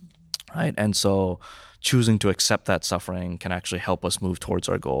nonviolence, right? And so choosing to accept that suffering can actually help us move towards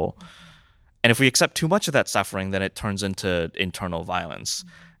our goal. And if we accept too much of that suffering, then it turns into internal violence.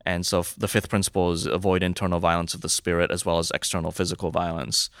 And so the fifth principle is avoid internal violence of the spirit as well as external physical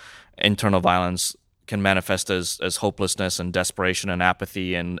violence. Internal violence can manifest as hopelessness and desperation and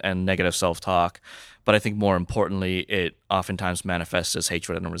apathy and negative self-talk. But I think more importantly, it oftentimes manifests as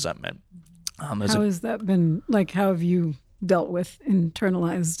hatred and resentment. How has that been? Like, how have you dealt with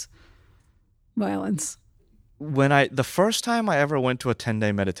internalized violence? The first time I ever went to a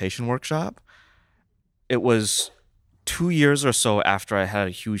 10-day meditation workshop, it was 2 years or so after I had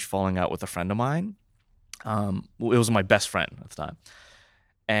a huge falling out with a friend of mine. It was my best friend at the time.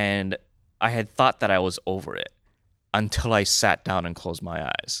 And I had thought that I was over it until I sat down and closed my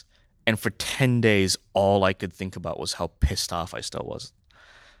eyes. And for 10 days, all I could think about was how pissed off I still was.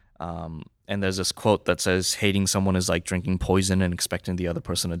 And there's this quote that says, hating someone is like drinking poison and expecting the other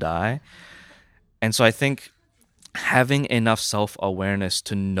person to die. And so I think having enough self-awareness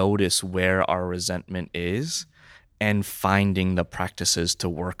to notice where our resentment is and finding the practices to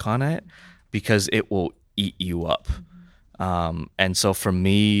work on it, because it will eat you up. And so for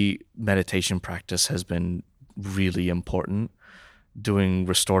me, meditation practice has been really important. Doing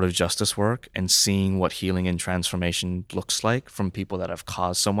restorative justice work and seeing what healing and transformation looks like from people that have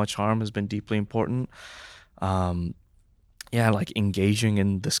caused so much harm has been deeply important. Like engaging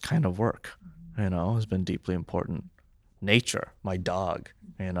in this kind of work, has been deeply important. Nature, my dog,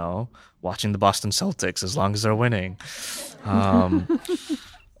 watching the Boston Celtics as long as they're winning. I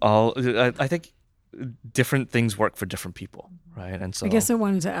think different things work for different people, right? And so I guess I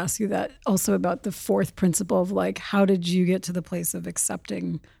wanted to ask you that also about the fourth principle of like, how did you get to the place of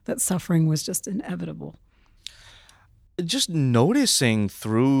accepting that suffering was just inevitable? Just noticing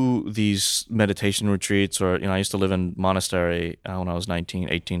through these meditation retreats, or, I used to live in monastery when I was 18,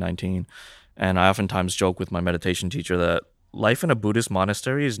 19. And I oftentimes joke with my meditation teacher that life in a Buddhist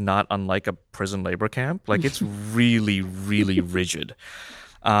monastery is not unlike a prison labor camp. Like, it's really, really rigid.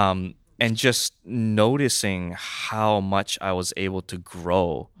 And just noticing how much I was able to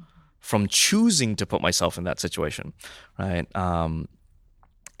grow from choosing to put myself in that situation, right?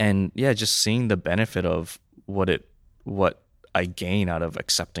 Just seeing the benefit of what I gain out of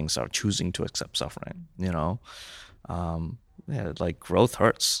accepting choosing to accept suffering, like growth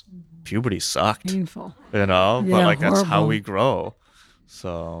hurts. Puberty sucked. Painful. But like horrible. That's how we grow.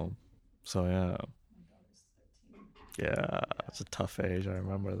 So yeah. Yeah, it's a tough age. I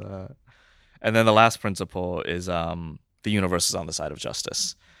remember that. And then the last principle is the universe is on the side of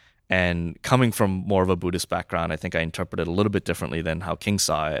justice. And coming from more of a Buddhist background, I think I interpreted it a little bit differently than how King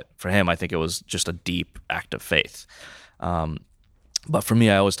saw it. For him, I think it was just a deep act of faith. But for me,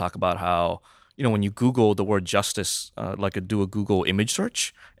 I always talk about how, when you Google the word justice, do a Google image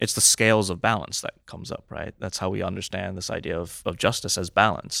search, it's the scales of balance that comes up, right? That's how we understand this idea of justice as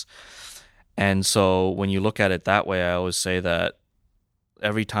balance. And so when you look at it that way, I always say that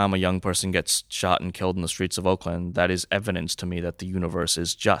every time a young person gets shot and killed in the streets of Oakland, that is evidence to me that the universe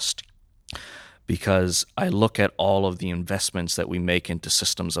is just. Because I look at all of the investments that we make into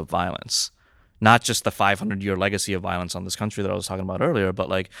systems of violence, not just the 500-year legacy of violence on this country that I was talking about earlier, but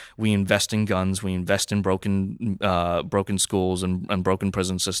like we invest in guns, we invest in broken schools and broken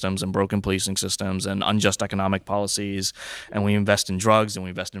prison systems and broken policing systems and unjust economic policies, and we invest in drugs and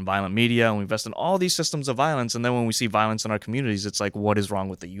we invest in violent media and we invest in all these systems of violence. And then when we see violence in our communities, it's like, what is wrong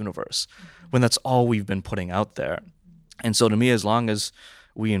with the universe? When that's all we've been putting out there. And so to me, as long as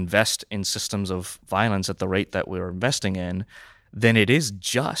we invest in systems of violence at the rate that we're investing in, then it is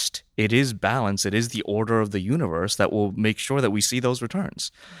just, it is balance, it is the order of the universe that will make sure that we see those returns.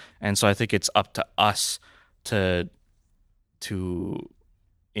 And so I think it's up to us to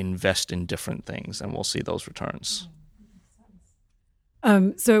invest in different things, and we'll see those returns.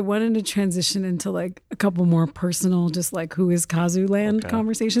 So I wanted to transition into like a couple more personal, just like who is Kazu Land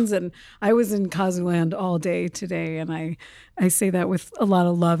conversations. And I was in Kazu Land all day today, and I say that with a lot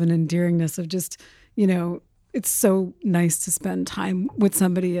of love and endearingness of just, it's so nice to spend time with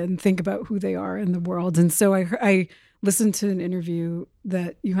somebody and think about who they are in the world. And so I listened to an interview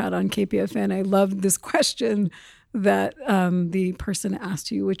that you had on KPFN. I loved this question that the person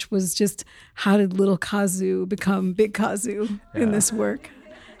asked you, which was just, how did little Kazu become big Kazu in this work?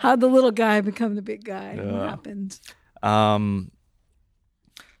 How did the little guy become the big guy? Yeah. What happened?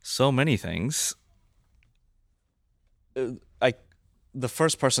 So many things. The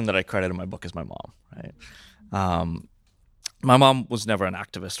first person that I credit in my book is my mom, right? My mom was never an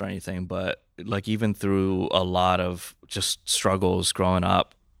activist or anything, but like even through a lot of just struggles growing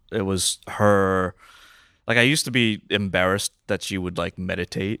up, it was her. Like I used to be embarrassed that she would like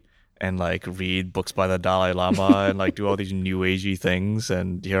meditate and like read books by the Dalai Lama and like do all these new agey things.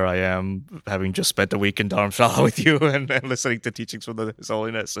 And here I am, having just spent a week in Dharamshala with you and listening to teachings from His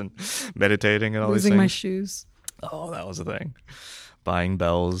Holiness and meditating and all these things. Losing my shoes. Oh, that was a thing. Buying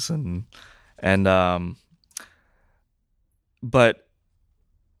bells but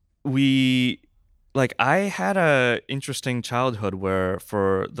I had a interesting childhood where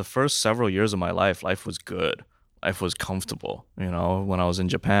for the first several years of my life was good. Life was comfortable, when I was in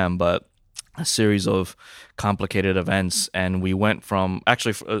Japan, but a series of complicated events. And we went from,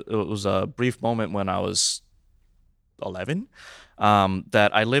 actually, it was a brief moment when I was 11, that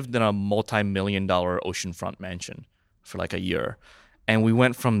I lived in a multi-million-dollar oceanfront mansion for like a year. And we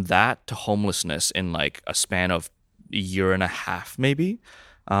went from that to homelessness in like a span of a year and a half, maybe.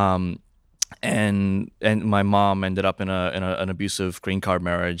 And my mom ended up in an abusive green card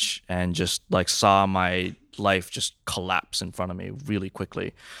marriage and just like saw my life just collapse in front of me really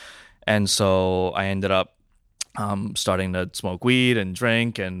quickly. And so I ended up starting to smoke weed and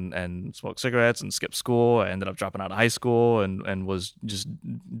drink and smoke cigarettes and skip school. I ended up dropping out of high school and was just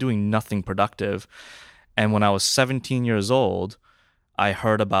doing nothing productive. And when I was 17 years old, I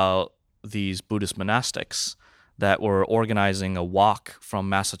heard about these Buddhist monastics that were organizing a walk from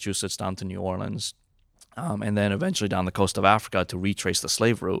Massachusetts down to New Orleans, and then eventually down the coast of Africa to retrace the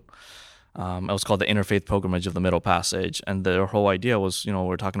slave route. It was called the Interfaith Pilgrimage of the Middle Passage. And their whole idea was, we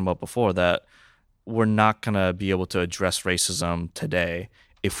were talking about before, that we're not going to be able to address racism today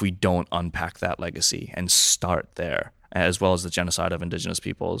if we don't unpack that legacy and start there, as well as the genocide of indigenous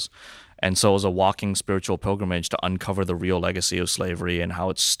peoples. And so it was a walking spiritual pilgrimage to uncover the real legacy of slavery and how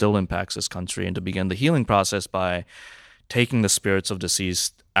it still impacts this country, and to begin the healing process by taking the spirits of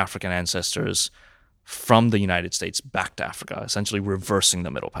deceased African ancestors from the United States back to Africa, essentially reversing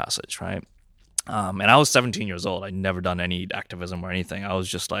the Middle Passage, right? And I was 17 years old. I'd never done any activism or anything. I was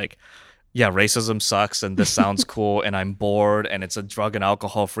just like, yeah, racism sucks and this sounds cool and I'm bored and it's a drug and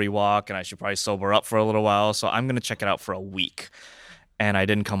alcohol free walk and I should probably sober up for a little while. So I'm going to check it out for a week. And I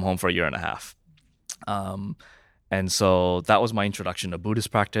didn't come home for a year and a half. And so that was my introduction to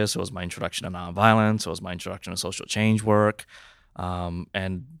Buddhist practice. It was my introduction to nonviolence. It was my introduction to social change work.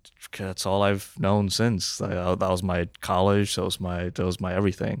 And that's all I've known since. That was my college. That was my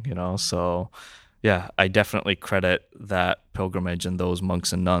everything, So yeah, I definitely credit that pilgrimage and those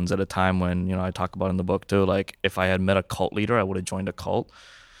monks and nuns at a time when, I talk about in the book too, like if I had met a cult leader, I would have joined a cult.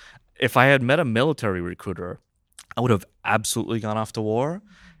 If I had met a military recruiter, I would have absolutely gone off to war.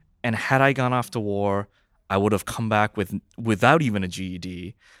 And had I gone off to war, I would have come back without even a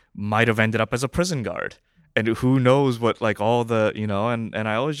GED, might have ended up as a prison guard. And who knows what, like, all the, and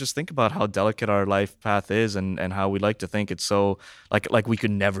I always just think about how delicate our life path is and how we like to think it's so, like we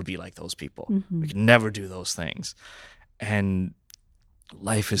could never be like those people. Mm-hmm. We could never do those things. And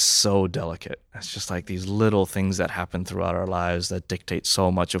life is so delicate. It's just like these little things that happen throughout our lives that dictate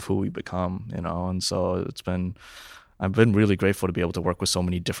so much of who we become, and so I've been really grateful to be able to work with so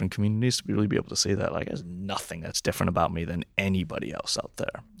many different communities, to really be able to say that, like, there's nothing that's different about me than anybody else out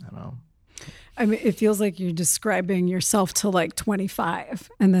there, I mean, it feels like you're describing yourself to like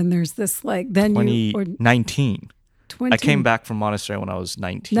 25, and then there's this like, then 19. I came back from monastery when I was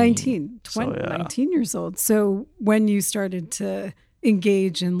 19. 19 years old. So when you started to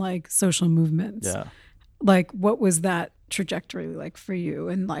engage in like social movements, like what was that trajectory like for you,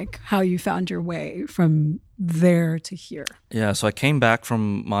 and like how you found your way from there to here? Yeah, so I came back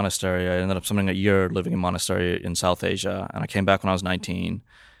from monastery. I ended up spending a year living in monastery in South Asia, and I came back when I was 19.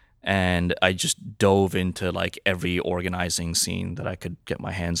 And I just dove into like every organizing scene that I could get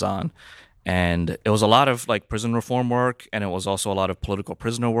my hands on. And it was a lot of like prison reform work, and it was also a lot of political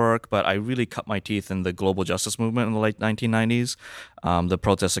prisoner work. But I really cut my teeth in the global justice movement in the late 1990s, the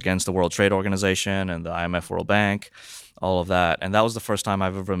protests against the World Trade Organization and the IMF World Bank, all of that. And that was the first time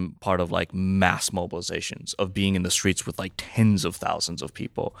I've ever been part of like mass mobilizations, of being in the streets with like tens of thousands of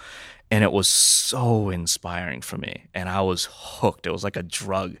people. And it was so inspiring for me. And I was hooked. It was like a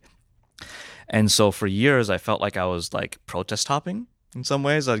drug. And so for years, I felt like I was like protest hopping in some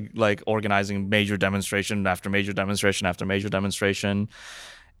ways, like organizing major demonstration after major demonstration after major demonstration.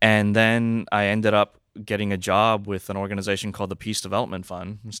 And then I ended up getting a job with an organization called the Peace Development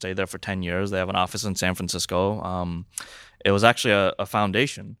Fund. I stayed there for 10 years. They have an office in San Francisco. It was actually a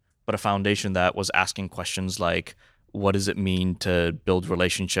foundation, but a foundation that was asking questions like, what does it mean to build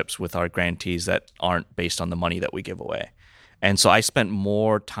relationships with our grantees that aren't based on the money that we give away? And so I spent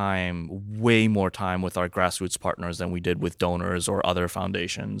way more time with our grassroots partners than we did with donors or other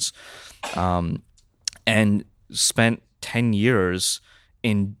foundations, and spent 10 years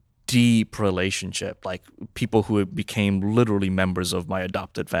in deep relationship, like people who became literally members of my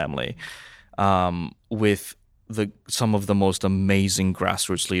adopted family, with some of the most amazing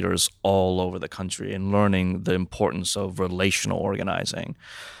grassroots leaders all over the country, and learning the importance of relational organizing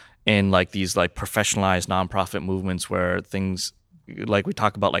in like these like professionalized nonprofit movements where things like we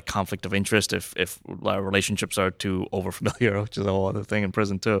talk about like conflict of interest if relationships are too overfamiliar, which is a whole other thing in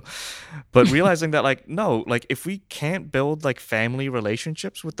prison too. But realizing that like, no, like if we can't build like family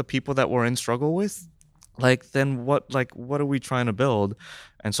relationships with the people that we're in struggle with, like then what are we trying to build?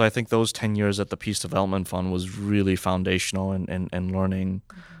 And so I think those 10 years at the Peace Development Fund was really foundational in learning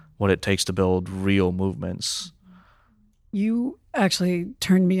what it takes to build real movements. You actually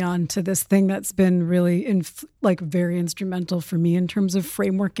turned me on to this thing that's been really very instrumental for me in terms of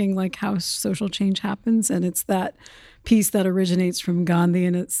frameworking like how social change happens. And it's that piece that originates from Gandhi,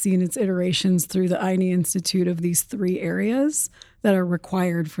 and it's seen its iterations through the Aini Institute of these 3 areas that are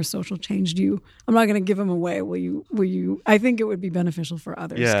required for social change. I'm not going to give them away. Will you? I think it would be beneficial for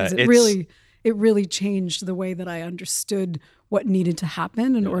others because it really changed the way that I understood what needed to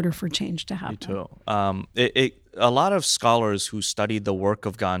happen in order for change to happen. Me too. A lot of scholars who studied the work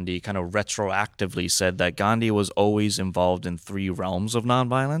of Gandhi kind of retroactively said that Gandhi was always involved in 3 realms of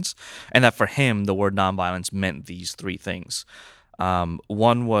nonviolence, and that for him, the word nonviolence meant these 3 things.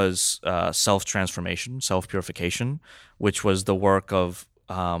 One was self-transformation, self-purification, which was the work of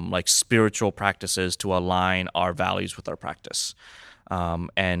like spiritual practices to align our values with our practice.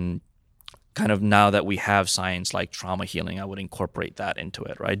 And kind of now that we have science like trauma healing, I would incorporate that into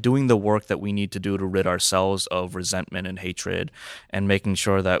it, right? Doing the work that we need to do to rid ourselves of resentment and hatred, and making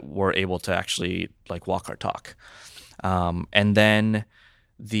sure that we're able to actually like walk our talk. And then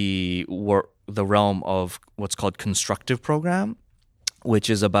the realm of what's called constructive program, which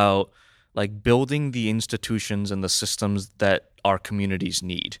is about like building the institutions and the systems that our communities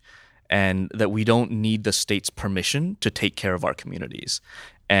need, and that we don't need the state's permission to take care of our communities.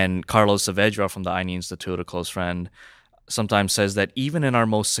 And Carlos Saavedra from the Aini Institute, a close friend, sometimes says that even in our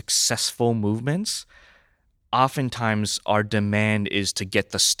most successful movements, oftentimes our demand is to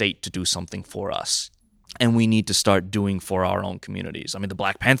get the state to do something for us. And we need to start doing for our own communities. I mean, the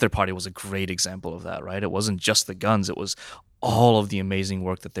Black Panther Party was a great example of that, right? It wasn't just the guns. It was all of the amazing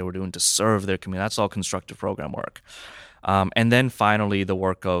work that they were doing to serve their community. That's all constructive program work. And then finally, the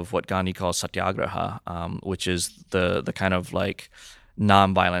work of what Gandhi calls satyagraha, which is the kind of like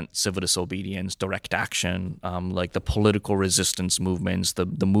nonviolent civil disobedience, direct action, like the political resistance movements,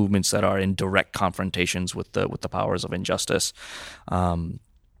 the movements that are in direct confrontations with the powers of injustice, and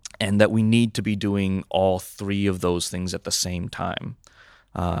that we need to be doing all 3 of those things at the same time.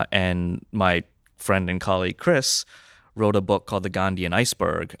 And my friend and colleague Chris wrote a book called The Gandhian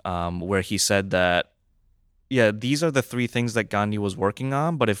Iceberg, where he said that, yeah, these are the 3 things that Gandhi was working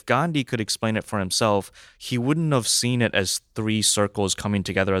on, but if Gandhi could explain it for himself, he wouldn't have seen it as 3 circles coming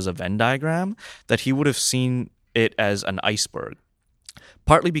together as a Venn diagram, that he would have seen it as an iceberg.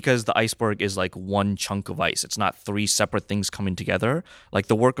 Partly because the iceberg is like one chunk of ice. It's not 3 separate things coming together. Like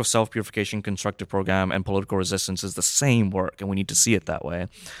the work of self-purification, constructive program, and political resistance is the same work, and we need to see it that way.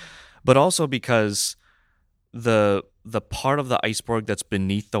 But also because the part of the iceberg that's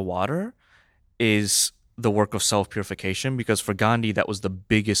beneath the water is the work of self-purification, because for Gandhi, that was the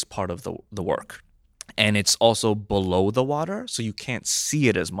biggest part of the work. And it's also below the water, so you can't see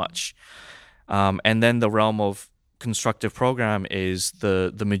it as much. And then the realm of constructive program is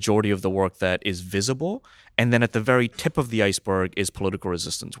the majority of the work that is visible. And then at the very tip of the iceberg is political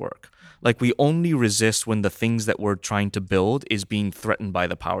resistance work. Like we only resist when the things that we're trying to build is being threatened by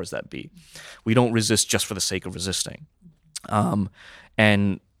the powers that be. We don't resist just for the sake of resisting.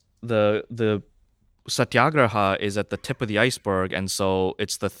 And the satyagraha is at the tip of the iceberg, and so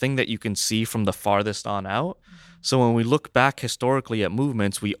it's the thing that you can see from the farthest on out. So when we look back historically at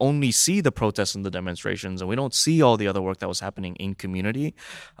movements, we only see the protests and the demonstrations, and we don't see all the other work that was happening in community.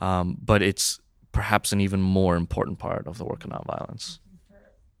 But it's perhaps an even more important part of the work of nonviolence.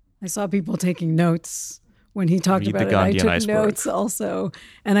 I saw people taking notes when he talked about it. I took notes also.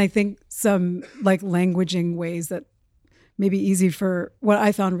 And I think some like languaging ways that maybe easy for what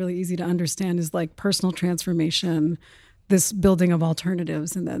I found really easy to understand is like personal transformation, this building of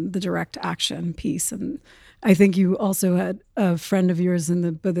alternatives, and then the direct action piece. And I think you also had a friend of yours in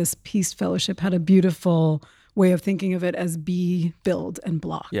the Buddhist Peace Fellowship had a beautiful way of thinking of it as be, build, and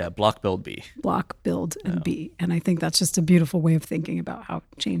block. Yeah, block, build, be. Block, build, and be. And I think that's just a beautiful way of thinking about how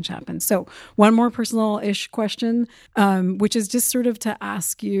change happens. So one more personal-ish question, which is just sort of to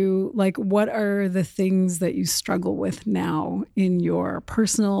ask you, like, what are the things that you struggle with now in your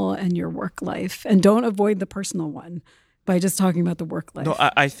personal and your work life? And don't avoid the personal one. by just talking about the work life? No,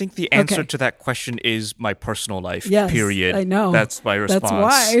 I think the answer to that question is my personal life, yes, period. I know. That's my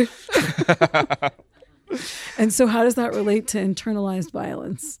response. That's why. And so how does that relate to internalized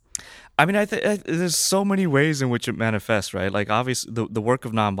violence? I mean, there's so many ways in which it manifests, right? Like, obviously, the work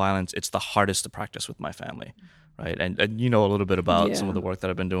of nonviolence, it's the hardest to practice with my family, right? And you know a little bit about some of the work that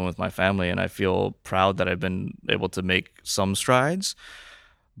I've been doing with my family, and I feel proud that I've been able to make some strides.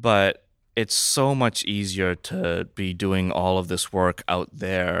 But it's so much easier to be doing all of this work out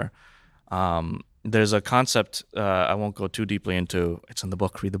there. There's a concept I won't go too deeply into. It's in the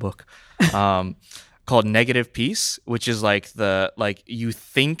book. Read the book. Called negative peace, which is like you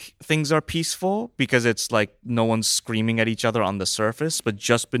think things are peaceful because it's like no one's screaming at each other on the surface, but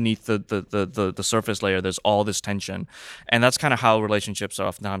just beneath the surface layer, there's all this tension, and that's kind of how relationships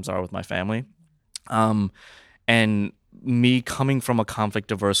oftentimes are with my family. And me coming from a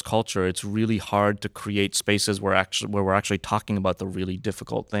conflict-averse culture, it's really hard to create spaces where we're actually talking about the really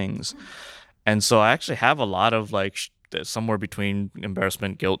difficult things. And so I actually have a lot of like somewhere between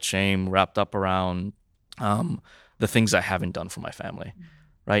embarrassment, guilt, shame wrapped up around the things I haven't done for my family,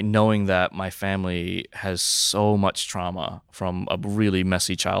 right? Knowing that my family has so much trauma from a really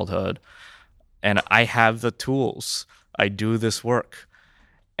messy childhood, and I have the tools. I do this work.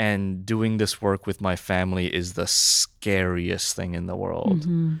 And doing this work with my family is the scariest thing in the world.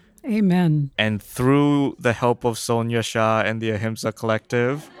 Mm-hmm. Amen. And through the help of Sonia Shah and the Ahimsa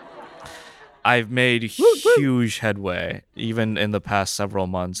Collective, I've made huge headway, even in the past several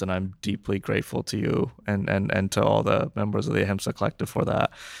months, and I'm deeply grateful to you and to all the members of the Ahimsa Collective for that.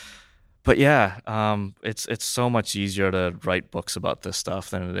 But yeah, it's so much easier to write books about this stuff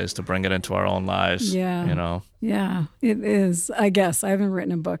than it is to bring it into our own lives. Yeah. You know? Yeah, it is. I guess I haven't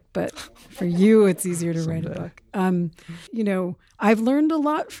written a book, but for you, it's easier to write a book. You know, I've learned a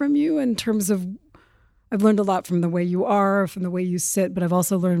lot from you in terms of, I've learned a lot from the way you are, from the way you sit, but I've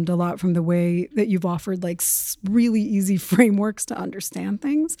also learned a lot from the way that you've offered like really easy frameworks to understand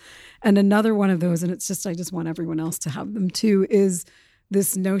things. And another one of those, and it's just, I just want everyone else to have them too, is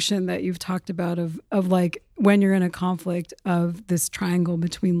this notion that you've talked about of like when you're in a conflict of this triangle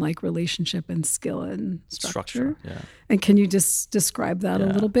between like relationship and skill and structure. Yeah. And can you just describe that a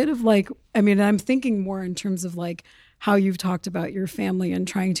little bit of like, I mean, I'm thinking more in terms of like how you've talked about your family and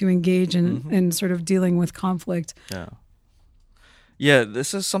trying to engage in sort of dealing with conflict. Yeah. Yeah,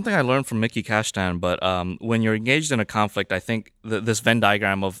 this is something I learned from Mickey Kashtan, but when you're engaged in a conflict, I think this Venn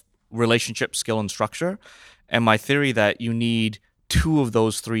diagram of relationship, skill, and structure, and my theory that you need two of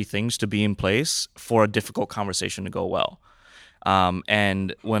those three things to be in place for a difficult conversation to go well.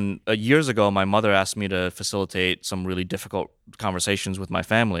 And when years ago, my mother asked me to facilitate some really difficult conversations with my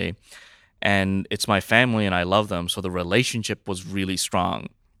family, and it's my family and I love them, so the relationship was really strong.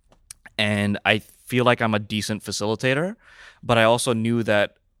 And I feel like I'm a decent facilitator, but I also knew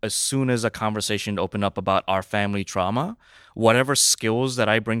that as soon as a conversation opened up about our family trauma, whatever skills that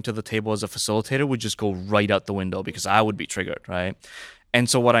I bring to the table as a facilitator would just go right out the window because I would be triggered, right? And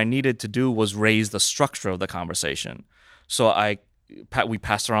so what I needed to do was raise the structure of the conversation. So we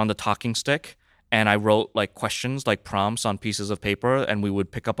passed around the talking stick, and I wrote like questions, like prompts on pieces of paper, and we would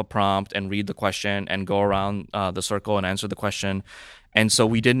pick up a prompt and read the question and go around the circle and answer the question. And so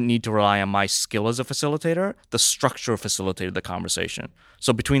we didn't need to rely on my skill as a facilitator. The structure facilitated the conversation.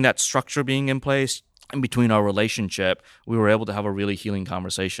 So between that structure being in place and between our relationship, we were able to have a really healing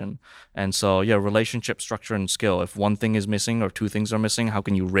conversation. And so, yeah, relationship, structure, and skill. If one thing is missing or two things are missing, how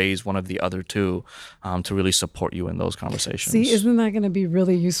can you raise one of the other two to really support you in those conversations? See, isn't that going to be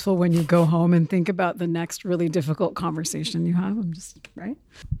really useful when you go home and think about the next really difficult conversation you have? Right?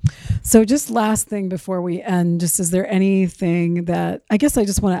 So just last thing before we end, just is there anything that, I guess I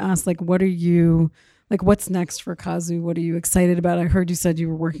just want to ask, like, what are you, like, what's next for Kazu? What are you excited about? I heard you said you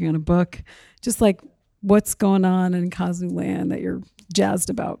were working on a book. Just like, what's going on in Kazu land that you're jazzed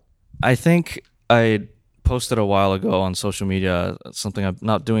about? I think I posted a while ago on social media, something I'm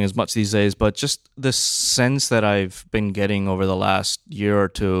not doing as much these days, but just this sense that I've been getting over the last year or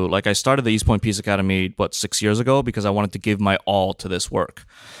two. Like, I started the East Point Peace Academy, 6 years ago, because I wanted to give my all to this work.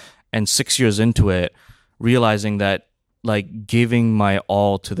 And 6 years into it, realizing that like giving my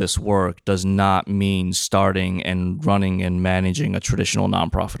all to this work does not mean starting and running and managing a traditional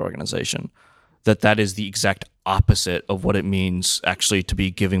nonprofit organization. That is the exact opposite of what it means actually to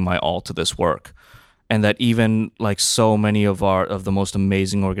be giving my all to this work. And that even like so many of the most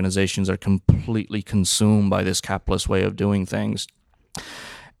amazing organizations are completely consumed by this capitalist way of doing things.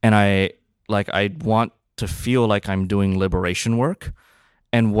 And I want to feel like I'm doing liberation work.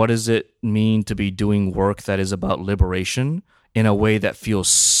 And what does it mean to be doing work that is about liberation in a way that feels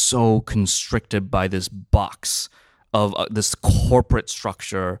so constricted by this box of this corporate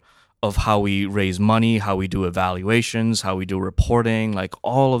structure of how we raise money, how we do evaluations, how we do reporting, like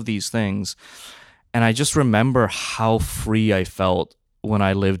all of these things. And I just remember how free I felt when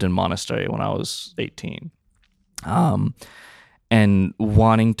I lived in monastery when I was 18. And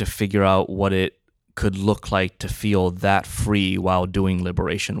wanting to figure out what it could look like to feel that free while doing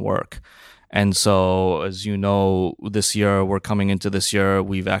liberation work. And so, as you know, we're coming into this year,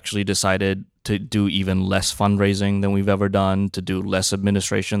 we've actually decided to do even less fundraising than we've ever done, to do less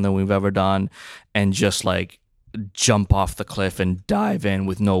administration than we've ever done, and just like jump off the cliff and dive in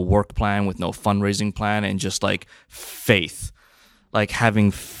with no work plan, with no fundraising plan, and just like faith. Like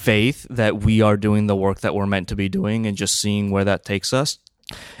having faith that we are doing the work that we're meant to be doing and just seeing where that takes us.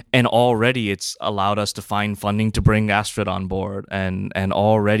 And already it's allowed us to find funding to bring Astrid on board. And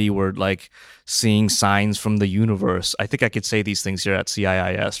already we're like seeing signs from the universe. I think I could say these things here at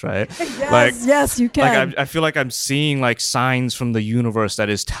CIIS, right? Yes, you can. Like I feel like I'm seeing like signs from the universe that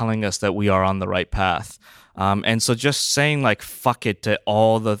is telling us that we are on the right path. And so just saying like fuck it to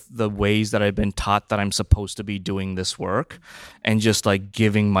all the ways that I've been taught that I'm supposed to be doing this work, and just like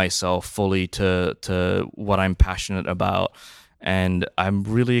giving myself fully to what I'm passionate about. And I'm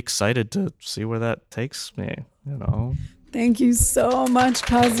really excited to see where that takes me, you know. Thank you so much,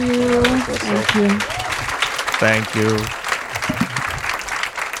 Kazu. Thank you. Thank you.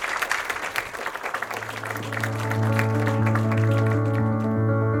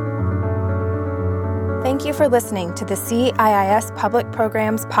 Thank you for listening to the CIIS Public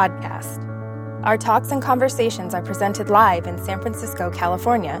Programs Podcast. Our talks and conversations are presented live in San Francisco,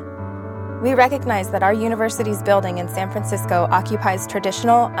 California. We recognize that our university's building in San Francisco occupies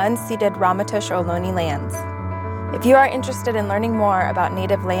traditional, unceded Ramaytush Ohlone lands. If you are interested in learning more about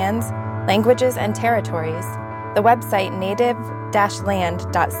Native lands, languages, and territories, the website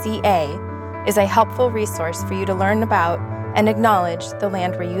native-land.ca is a helpful resource for you to learn about and acknowledge the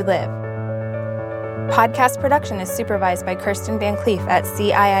land where you live. Podcast production is supervised by Kirsten Van Cleef at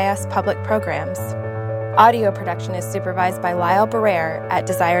CIIS Public Programs. Audio production is supervised by Lyle Barrere at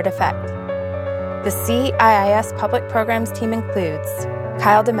Desired Effect. The CIIS Public Programs team includes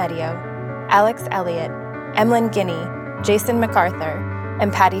Kyle DeMedio, Alex Elliott, Emlyn Guinea, Jason MacArthur,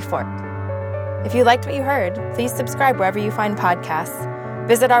 and Patty Fort. If you liked what you heard, please subscribe wherever you find podcasts,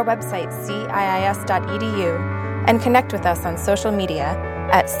 visit our website ciis.edu, and connect with us on social media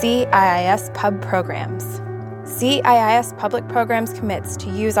at CIIS Pub Programs. CIIS Public Programs commits to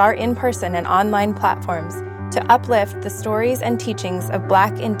use our in-person and online platforms to uplift the stories and teachings of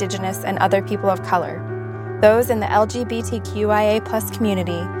Black, Indigenous, and other people of color, those in the LGBTQIA+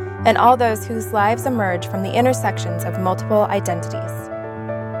 community, and all those whose lives emerge from the intersections of multiple identities.